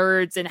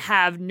nerds and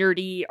have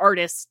nerdy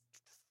artist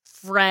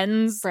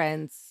friends.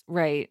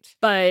 Right.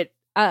 But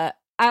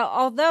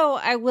although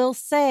I will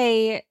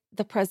say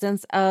the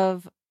presence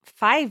of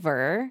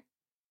Fiverr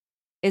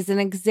is an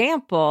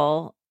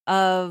example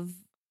of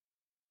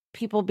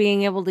people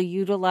being able to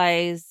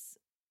utilize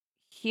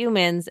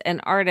humans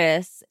and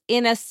artists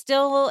in a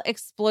still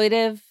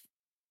exploitive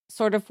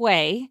sort of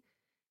way,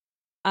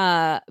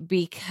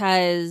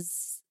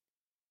 because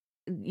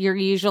you're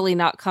usually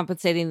not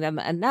compensating them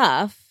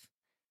enough.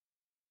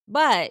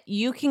 But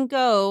you can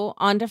go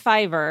onto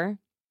Fiverr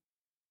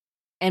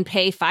and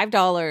pay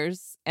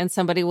 $5 and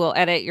somebody will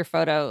edit your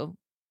photo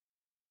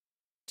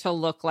to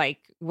look like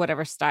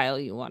whatever style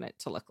you want it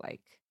to look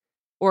like,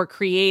 or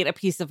create a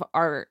piece of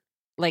art,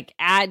 like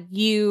add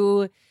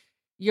your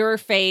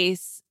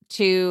face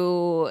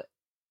to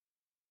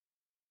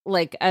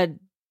like a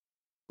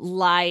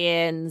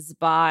lion's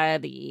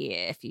body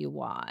if you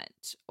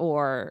want,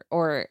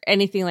 or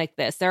anything like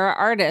this. There are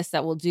artists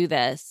that will do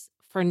this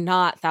for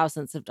not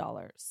thousands of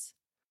dollars.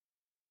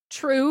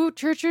 True.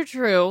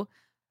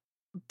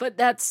 But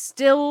that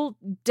still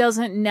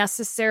doesn't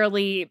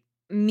necessarily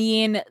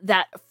mean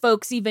that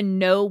folks even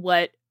know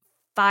what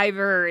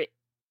Fiverr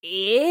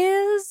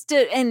is.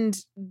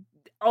 And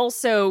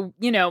also,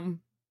 you know,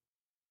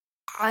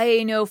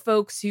 I know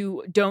folks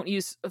who don't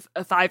use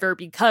a Fiverr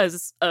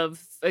because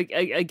of,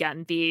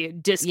 again, the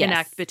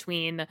disconnect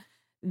between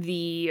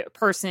the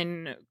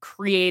person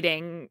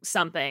creating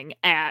something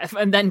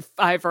and then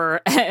Fiverr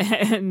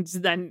and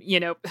then,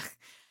 you know,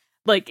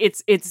 like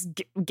it's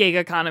gig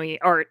economy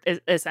art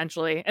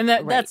essentially. And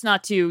that's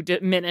not to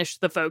diminish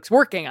the folks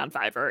working on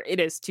Fiverr. It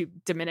is to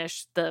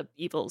diminish the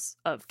evils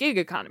of gig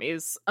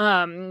economies.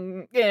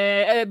 But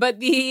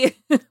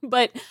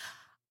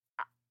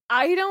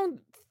I don't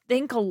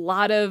think a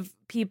lot of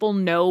people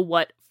know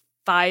what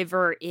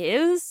Fiverr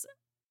is,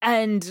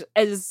 and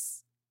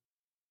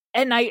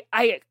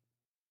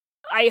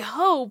I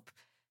hope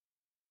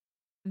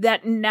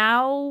that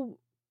now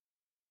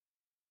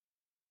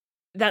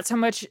that so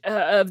much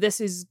of this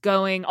is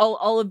going,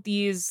 all of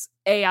these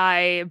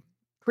AI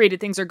created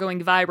things are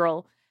going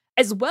viral,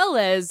 as well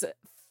as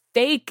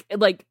fake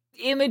like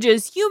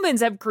images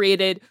humans have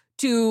created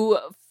to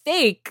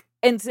fake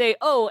and say,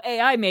 oh,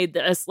 AI made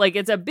this. Like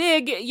it's a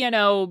big, you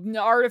know,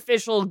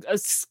 artificial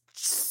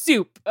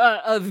soup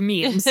of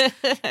memes.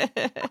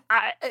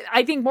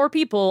 I think more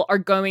people are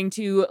going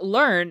to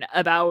learn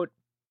about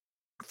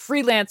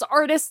freelance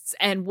artists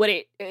and what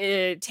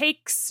it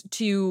takes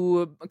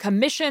to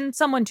commission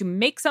someone to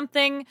make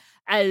something,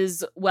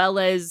 as well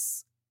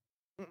as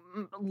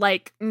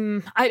like,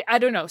 I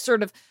don't know,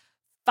 sort of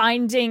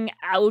finding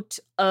out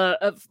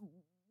of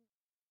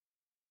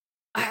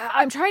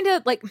I'm trying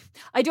to like,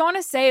 I don't want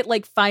to say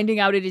like finding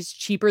out it is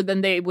cheaper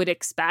than they would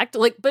expect.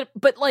 Like, but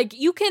like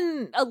you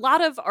can, a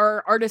lot of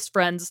our artist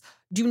friends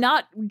do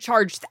not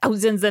charge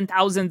thousands and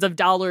thousands of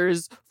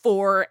dollars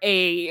for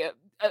an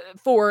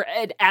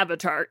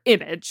avatar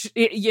image.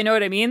 You know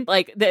what I mean?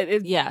 Like,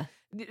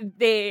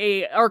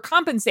 they are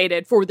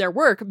compensated for their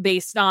work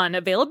based on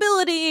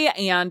availability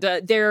and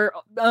their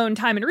own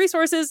time and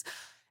resources.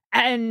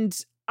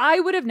 And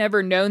I would have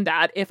never known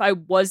that if I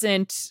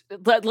wasn't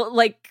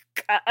like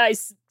I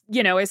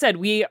said,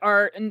 we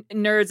are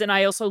nerds, and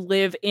I also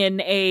live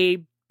in a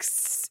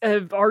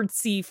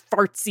artsy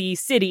fartsy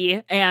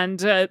city,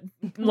 and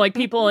like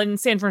people in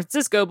San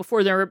Francisco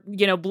before they're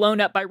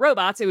blown up by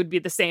robots, it would be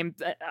the same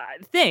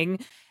thing.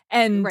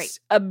 And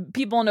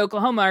people in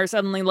Oklahoma are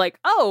suddenly like,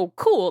 oh,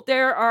 cool,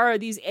 there are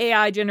these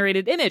AI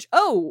generated image.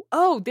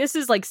 Oh, this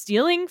is like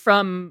stealing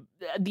from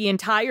the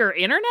entire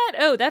internet.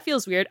 Oh, that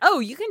feels weird. Oh,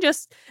 you can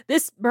just,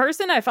 this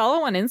person I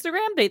follow on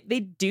Instagram, they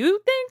do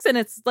things and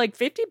it's like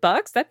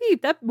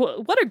 $50.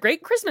 What a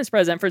great Christmas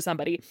present for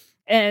somebody,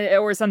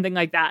 or something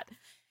like that.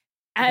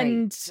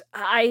 And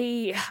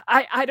I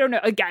don't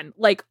know, again,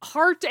 like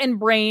heart and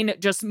brain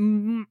just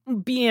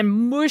being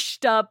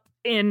mushed up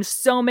in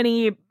so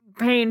many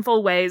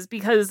painful ways,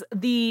 because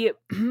the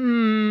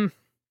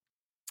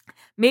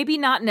maybe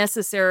not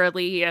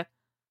necessarily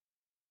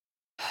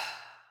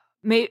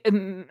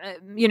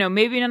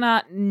maybe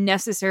not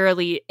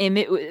necessarily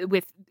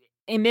with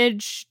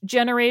image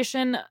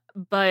generation,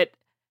 but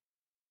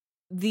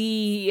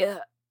the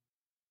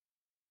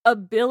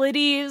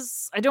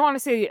abilities, I don't want to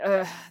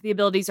say the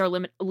abilities are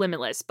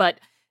limitless, but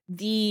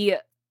the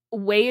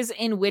ways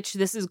in which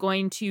this is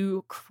going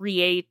to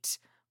create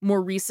more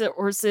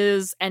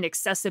resources and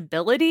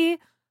accessibility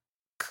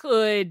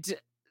could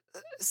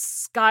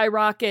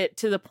skyrocket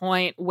to the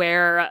point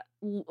where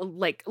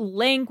like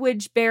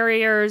language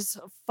barriers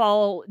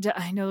fall.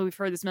 I know we've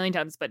heard this a million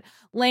times, but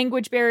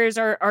language barriers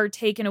are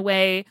taken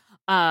away.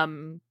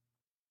 It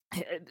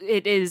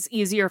is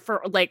easier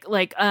for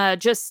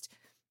just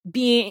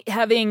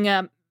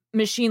having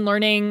machine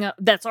learning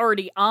that's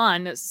already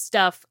on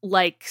stuff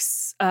like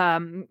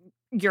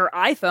your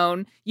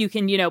iPhone. You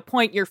can,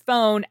 point your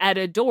phone at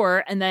a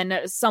door, and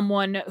then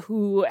someone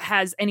who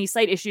has any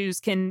sight issues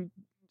can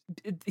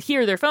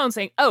hear their phone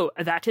saying, oh,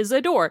 that is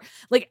a door.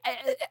 Like,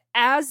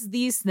 as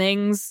these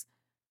things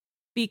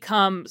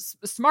become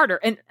smarter,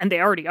 and they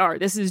already are.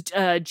 This is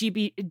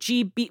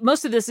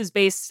most of this is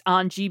based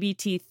on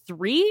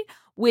GPT-3,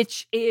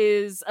 which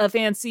is a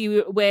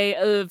fancy way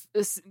of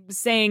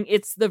saying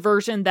it's the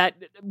version that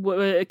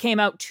came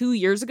out 2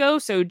 years ago.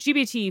 So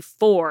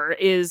GPT-4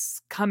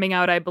 is coming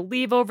out, I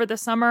believe, over the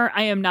summer.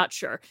 I am not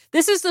sure.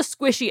 This is the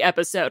squishy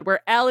episode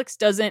where Alex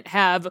doesn't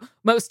have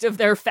most of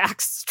their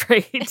facts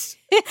straight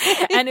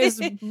and is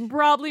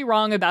probably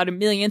wrong about a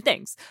million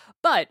things.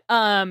 But,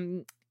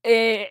 and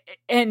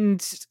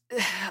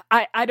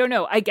I don't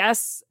know. I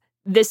guess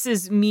this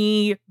is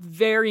me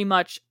very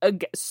much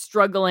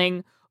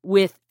struggling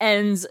with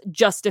ends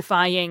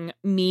justifying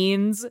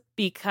means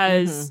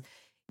because,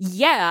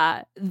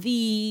 yeah,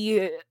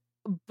 the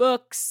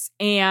books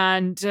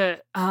and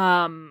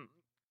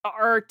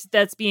art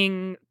that's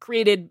being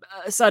created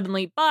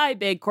suddenly by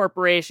big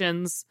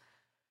corporations,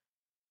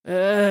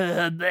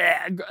 gross,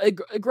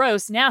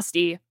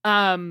 nasty.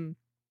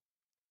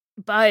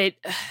 But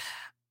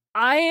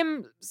I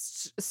am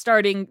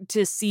starting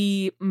to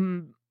see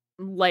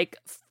like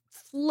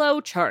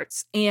flow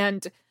charts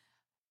and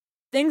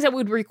things that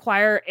would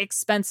require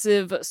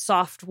expensive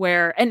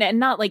software and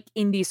not like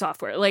indie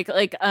software, like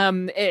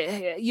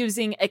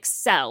using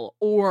Excel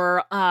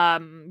or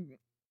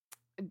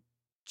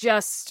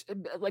just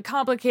like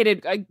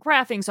complicated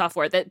graphing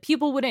software that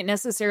people wouldn't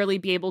necessarily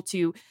be able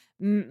to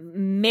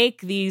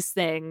make these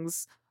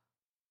things.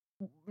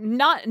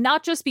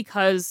 Not just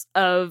because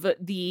of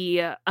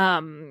the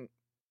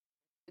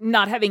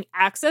not having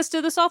access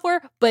to the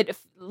software, but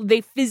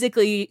they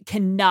physically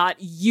cannot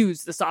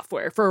use the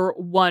software for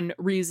one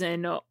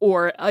reason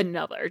or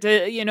another.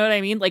 You know what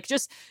I mean? Like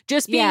just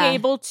being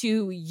able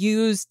to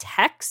use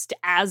text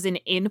as an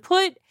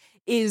input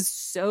is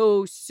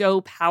so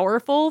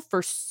powerful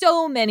for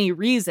so many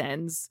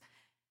reasons.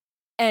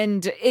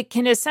 And it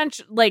can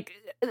essentially, like,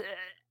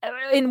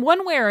 in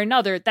one way or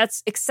another,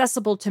 that's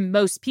accessible to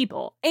most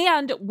people.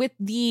 And with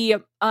the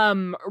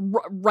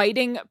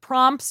writing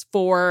prompts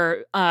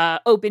for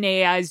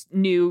OpenAI's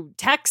new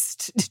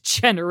text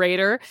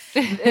generator,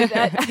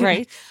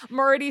 right? I'm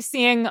already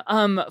seeing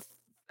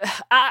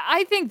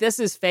I think this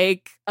is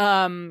fake.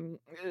 Some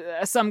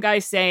guy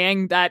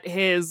saying that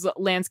his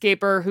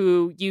landscaper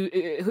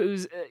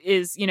who's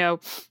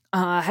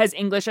has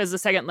English as a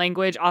second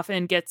language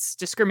often gets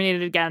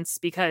discriminated against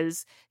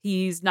because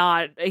he's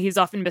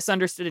often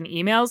misunderstood in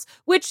emails,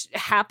 which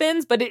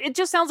happens, but it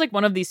just sounds like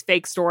one of these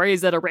fake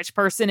stories that a rich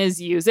person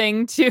is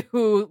using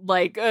to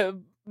like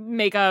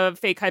make a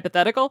fake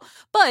hypothetical.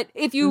 But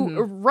if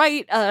you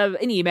write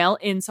an email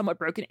in somewhat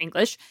broken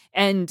English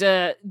and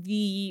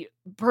the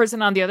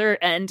person on the other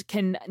end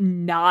can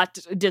not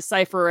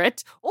decipher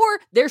it, or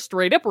they're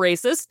straight up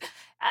racist,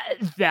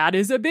 that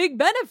is a big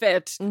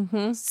benefit.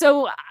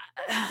 So,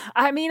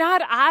 I mean,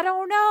 I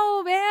don't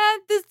know, man.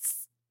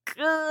 This,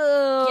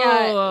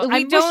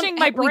 I'm pushing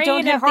my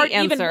brain and heart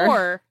even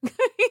more.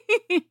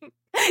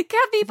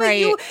 Kathy, but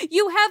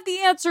you have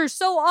the answer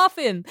so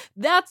often.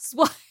 That's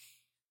why.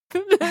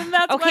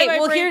 That's okay, why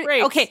my brain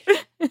breaks.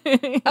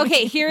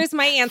 Okay, here's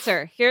my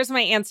answer.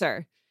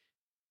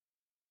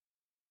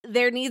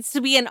 There needs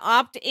to be an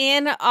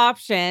opt-in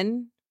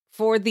option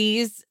for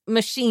these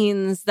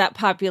machines that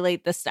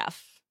populate the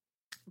stuff.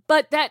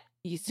 But that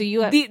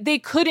they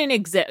couldn't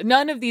exist.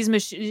 None of these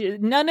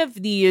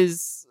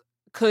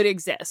could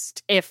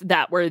exist if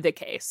that were the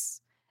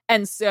case.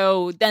 And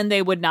so then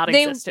they would not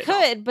exist at all.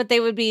 They could, but they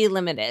would be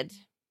limited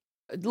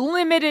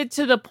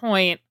to the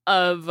point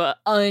of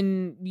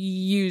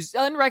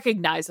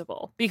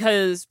unrecognizable,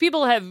 because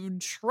people have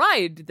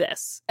tried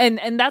this,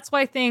 and that's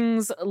why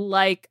things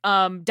like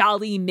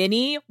DALL-E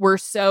Mini were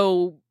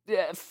so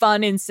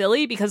fun and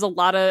silly, because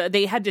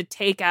they had to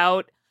take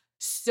out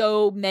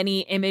so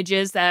many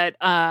images that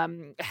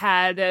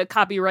had a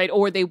copyright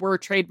or they were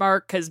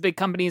trademarked, because big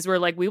companies were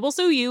like, we will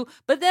sue you,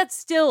 but that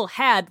still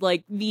had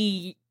like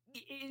the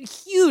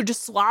huge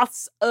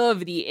swaths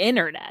of the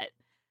internet.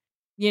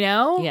 You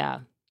know?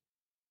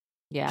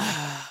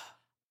 Yeah.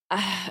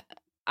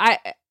 I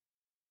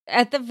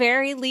at the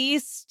very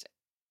least,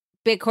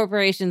 big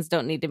corporations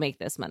don't need to make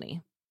this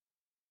money.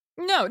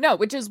 No,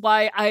 which is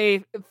why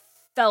I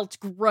felt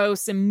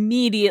gross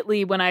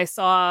immediately when I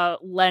saw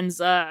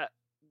Lensa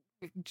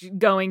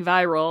going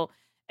viral.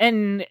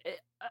 And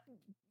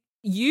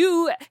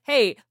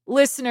hey,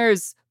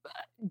 listeners,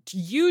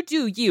 you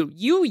do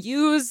you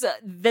use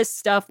this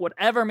stuff,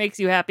 whatever makes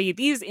you happy.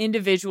 These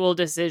individual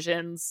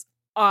decisions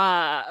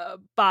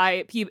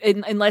by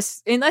people,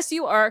 unless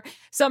you are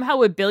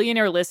somehow a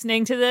billionaire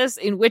listening to this,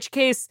 in which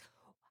case,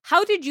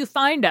 how did you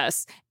find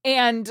us?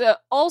 And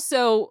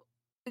also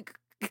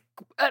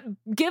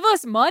give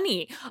us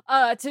money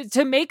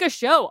to make a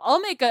show.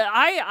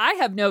 I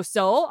have no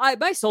soul.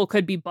 My soul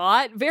could be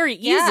bought very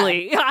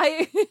easily.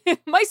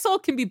 My soul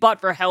can be bought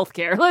for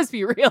healthcare. Let's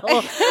be real.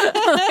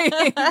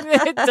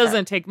 It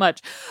doesn't take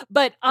much.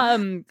 But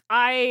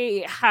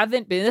I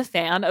haven't been a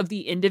fan of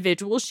the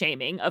individual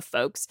shaming of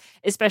folks,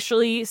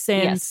 especially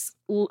since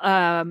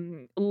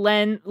Lensa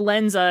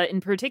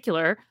in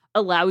particular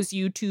allows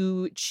you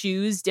to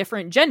choose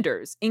different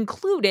genders,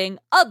 including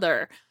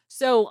other.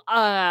 So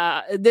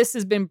this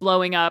has been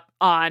blowing up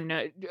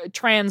on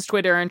trans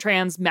Twitter and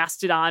trans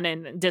Mastodon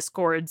and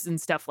Discords and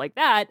stuff like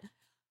that.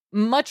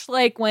 Much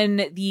like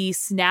when the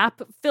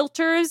Snap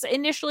filters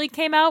initially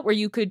came out, where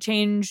you could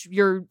change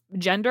your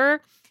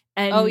gender.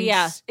 And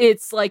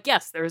it's like,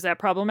 yes, there's that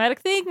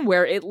problematic thing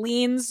where it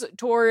leans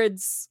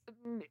towards,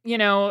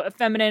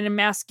 feminine and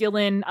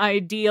masculine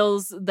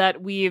ideals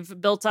that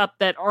we've built up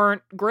that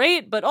aren't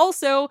great, but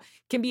also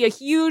can be a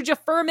huge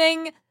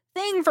affirming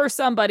thing for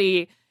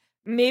somebody.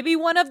 Maybe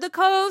one of the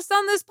co-hosts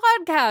on this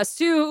podcast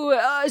who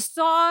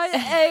saw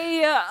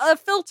a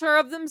filter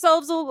of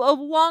themselves a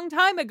long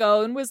time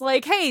ago and was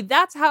like, hey,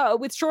 that's how,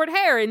 with short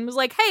hair, and was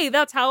like, hey,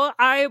 that's how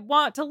I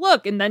want to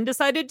look, and then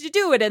decided to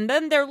do it. And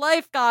then their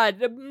life got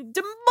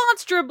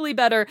demonstrably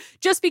better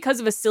just because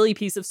of a silly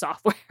piece of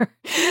software.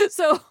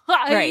 So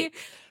I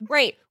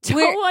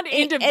don't want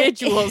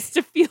individuals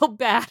to feel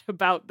bad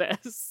about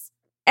this.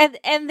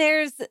 And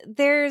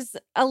there's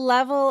a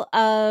level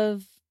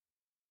of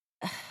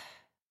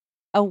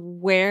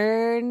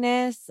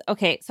awareness.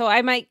 Okay, so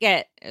I might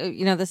get,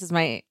 this is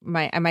my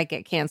I might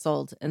get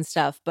canceled and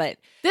stuff, but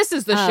this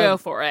is the show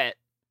for it.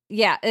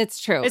 Yeah, it's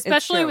true.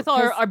 Especially with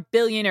our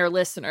billionaire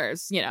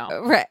listeners,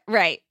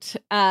 Right.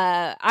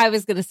 I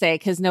was going to say,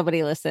 because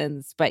nobody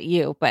listens but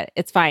you, but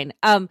it's fine.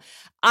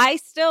 I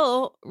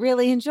still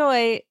really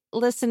enjoy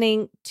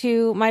listening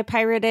to my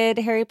pirated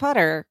Harry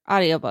Potter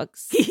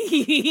audiobooks.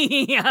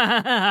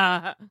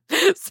 Yeah.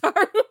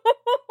 Sorry.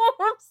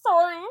 I'm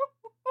sorry.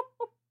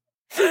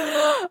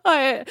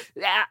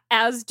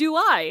 As do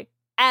I.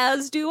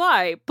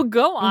 But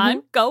go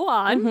on.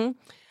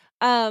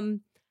 Mm-hmm.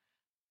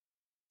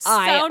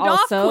 Sound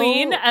off,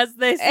 queen, as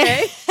they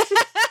say. Do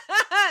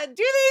they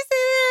say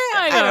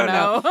that? I don't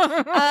know.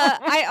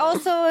 I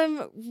also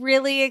am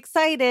really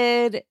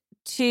excited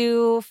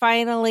to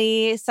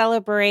finally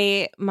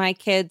celebrate my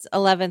kid's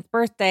 11th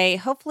birthday,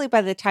 hopefully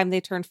by the time they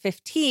turn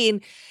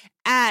 15,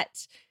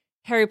 at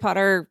Harry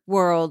Potter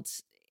World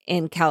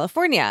in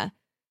California.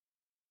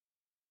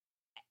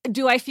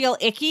 Do I feel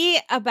icky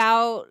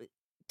about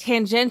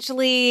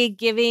tangentially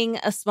giving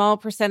a small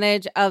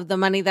percentage of the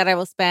money that I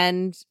will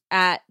spend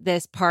at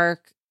this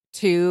park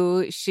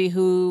to She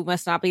Who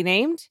Must Not Be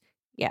Named?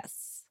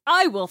 Yes.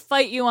 I will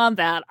fight you on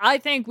that. I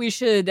think we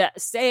should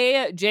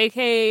say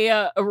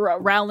J.K.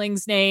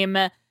 Rowling's name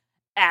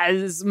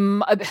as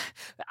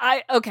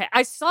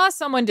I saw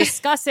someone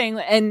discussing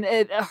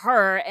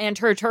her and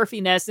her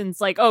turfiness, and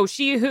it's like, oh,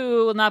 She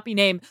Who Will Not Be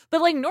Named,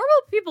 but like normal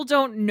people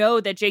don't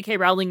know that J.K.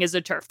 Rowling is a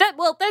turf.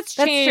 That's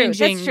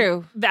changing. That's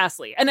true.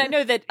 Vastly, and I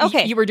know that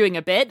you were doing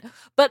a bit,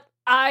 but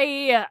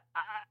I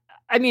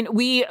mean,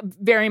 we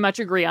very much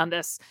agree on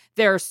this.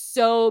 There are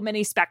so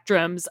many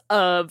spectrums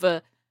of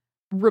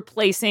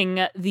replacing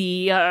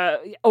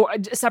or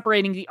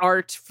separating the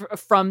art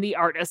from the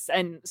artists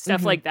and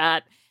stuff like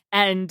that.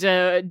 And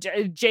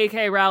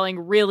J.K. Rowling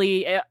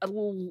really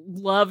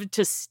loved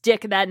to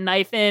stick that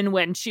knife in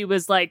when she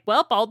was like,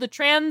 well, all the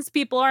trans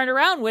people aren't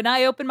around when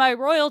I open my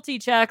royalty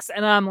checks.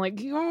 And I'm like,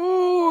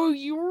 yeah,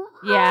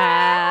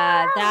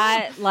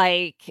 that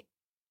like,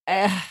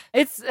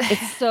 it's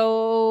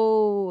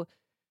so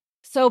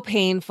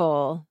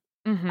painful.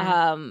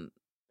 Mm-hmm.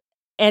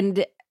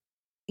 And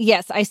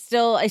yes, I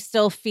still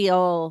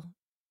feel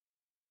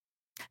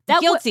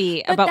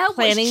guilty about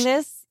planning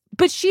this.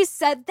 But she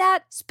said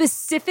that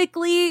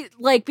specifically,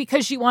 like,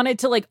 because she wanted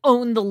to, like,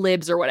 own the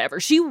libs or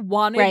whatever. She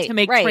wanted to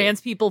make trans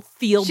people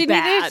feel she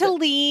bad. She needed to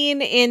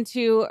lean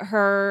into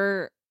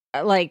her,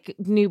 like,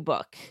 new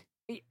book.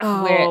 With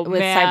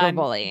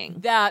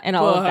cyberbullying.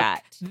 All of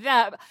that.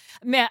 I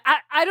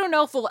don't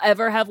know if we'll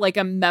ever have, like,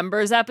 a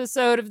members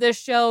episode of this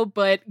show,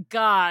 but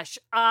gosh,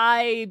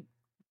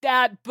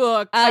 that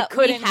book, I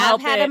couldn't help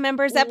it. We have had a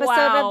members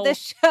episode of this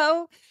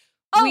show.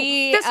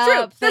 Oh, that's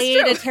true.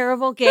 Played a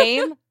terrible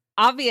game.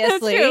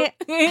 Obviously,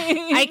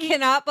 I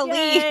cannot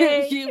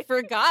believe you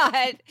forgot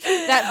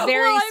that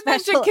very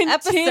special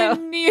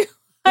episode. You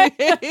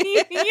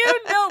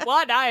know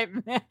what I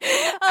meant.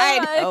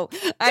 I know.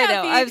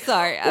 I'm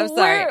sorry.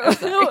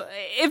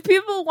 If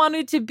people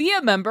wanted to be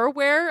a member,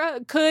 where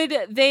could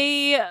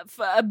they?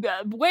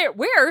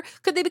 Where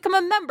could they become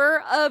a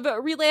member of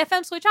Relay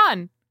FM Switch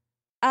On?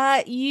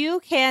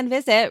 You can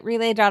visit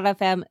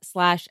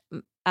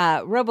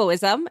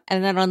relay.fm/roboism,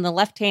 and then on the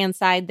left-hand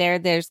side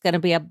there's going to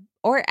be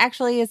or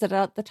actually, is it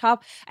at the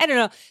top? I don't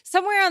know.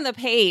 Somewhere on the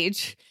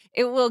page,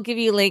 it will give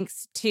you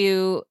links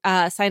to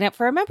sign up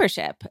for a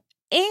membership.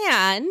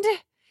 And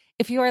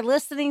if you are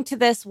listening to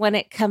this when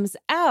it comes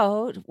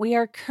out, we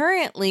are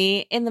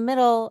currently in the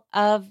middle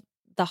of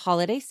the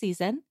holiday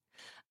season,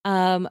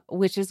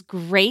 which is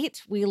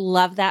great. We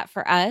love that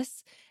for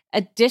us.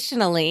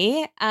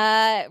 Additionally,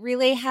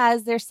 Relay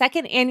has their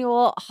second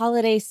annual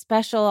holiday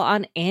special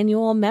on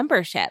annual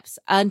memberships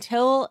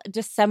until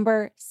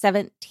December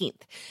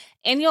 17th.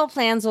 Annual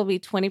plans will be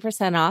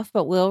 20% off,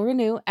 but will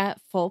renew at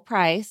full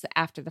price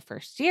after the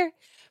first year.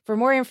 For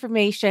more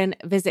information,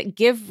 visit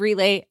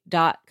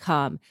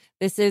giverelay.com.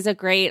 This is a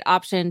great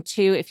option,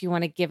 too, if you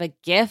want to give a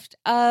gift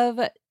of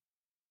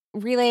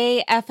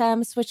Relay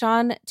FM switch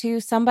on to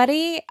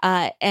somebody,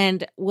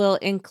 and we'll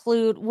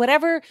include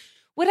whatever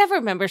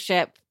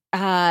membership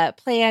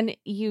plan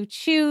you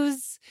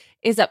choose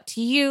is up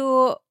to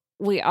you.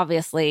 We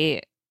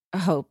obviously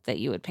hope that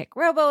you would pick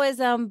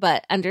Roboism,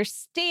 but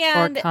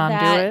understand or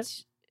Conduit.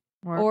 that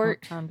or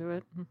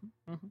Conduit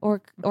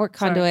or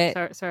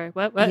Conduit. Sorry.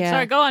 What? Yeah.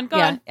 Sorry. Go on.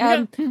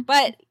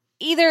 But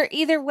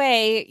either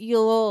way,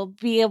 you'll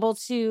be able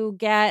to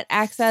get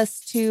access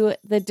to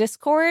the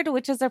Discord,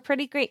 which is a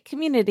pretty great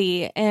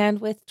community.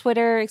 And with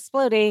Twitter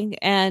exploding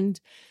and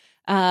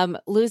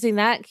losing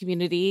that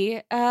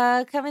community,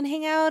 come and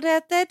hang out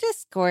at the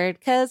Discord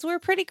because we're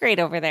pretty great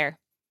over there.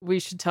 We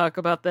should talk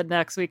about that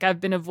next week. I've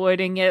been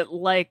avoiding it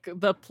like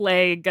the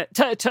plague,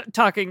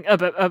 talking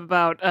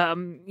about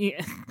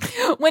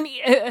when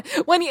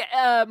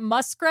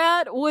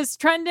Muskrat was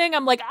trending.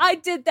 I'm like, I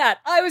did that.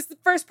 I was the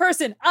first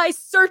person. I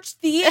searched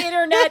the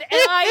internet,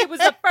 and I was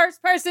the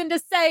first person to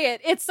say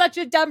it. It's such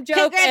a dumb joke.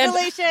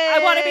 Congratulations! And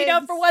I want to be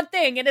known for one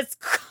thing, and it's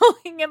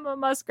calling him a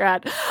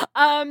muskrat.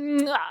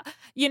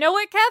 You know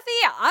what,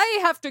 Kathy? I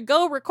have to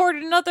go record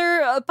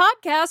another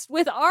podcast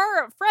with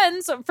our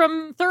friends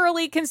from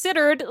Thoroughly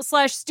Considered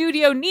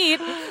 /Studio Neat.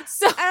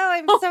 So,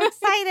 I'm so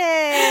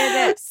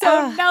excited.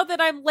 So now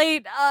that I'm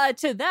late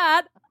to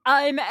that,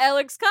 I'm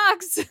Alex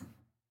Cox.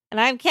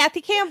 And I'm Kathy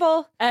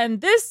Campbell.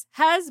 And this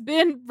has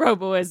been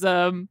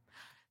Roboism.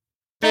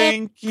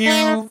 Thank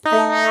you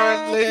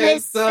for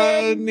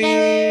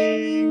listening.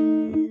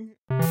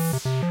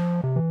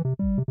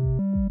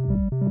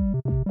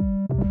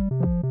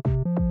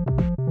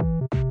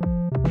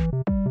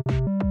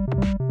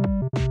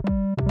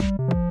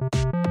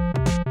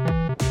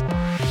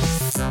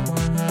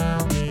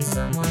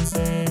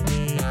 Save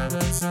me, I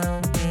learned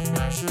something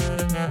I should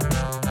have never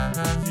known. I'm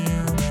not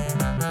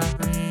human, I'm not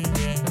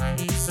breathing. I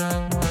need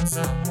someone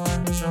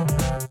to show me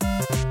love.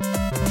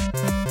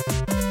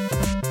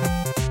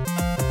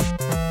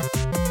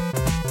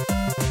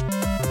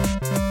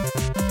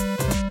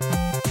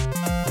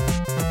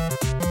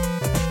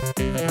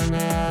 Hey there,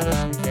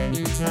 madam, can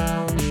you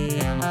tell me,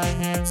 am I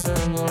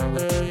handsome or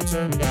will you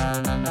turn me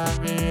down? I'm not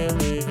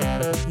really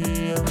that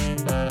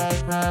appealing, but I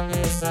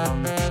promise I'll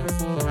never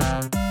fool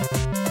around.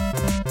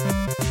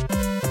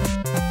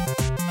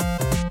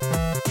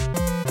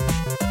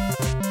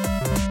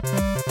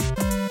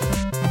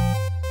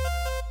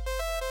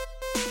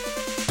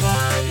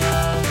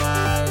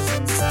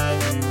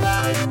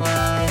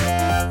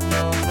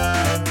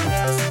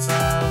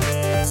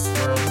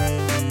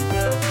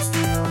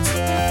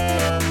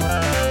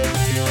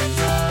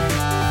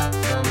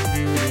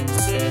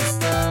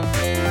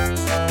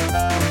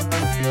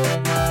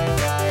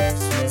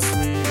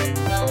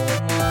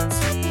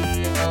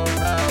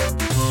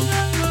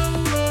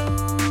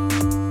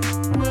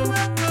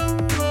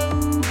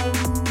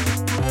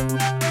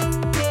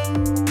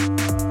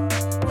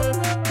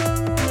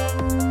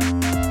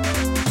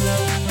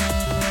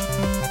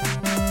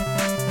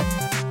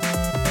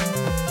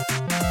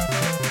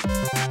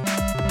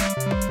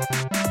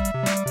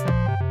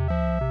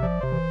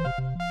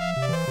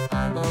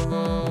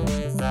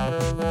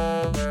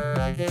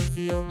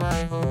 Feel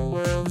my whole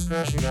world's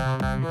crashing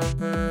down. I'm a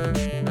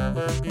burning of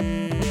a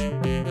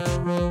being. Being a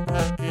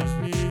robot gives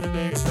me the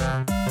biggest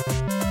round.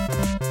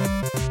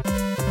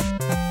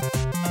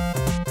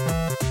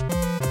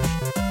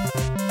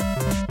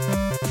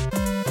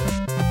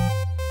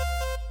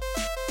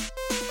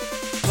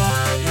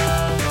 Why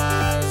are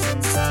lies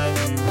inside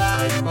me?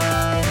 Why do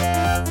I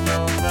have no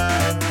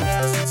mind?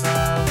 That's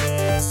how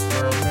this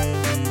world made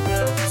me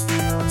built to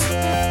steal and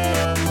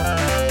sell.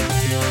 My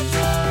feelings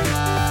are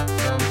not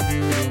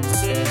computing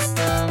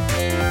system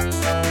errors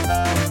are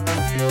bound. I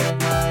feel like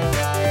my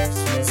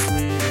life's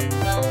misleading.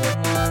 No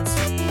one wants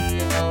me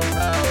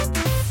around.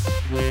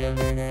 Wait a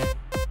minute,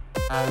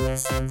 I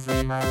listen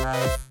through my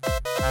life.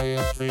 I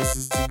have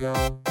places to go,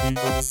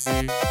 people to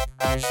see.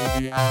 I should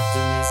be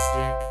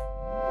optimistic.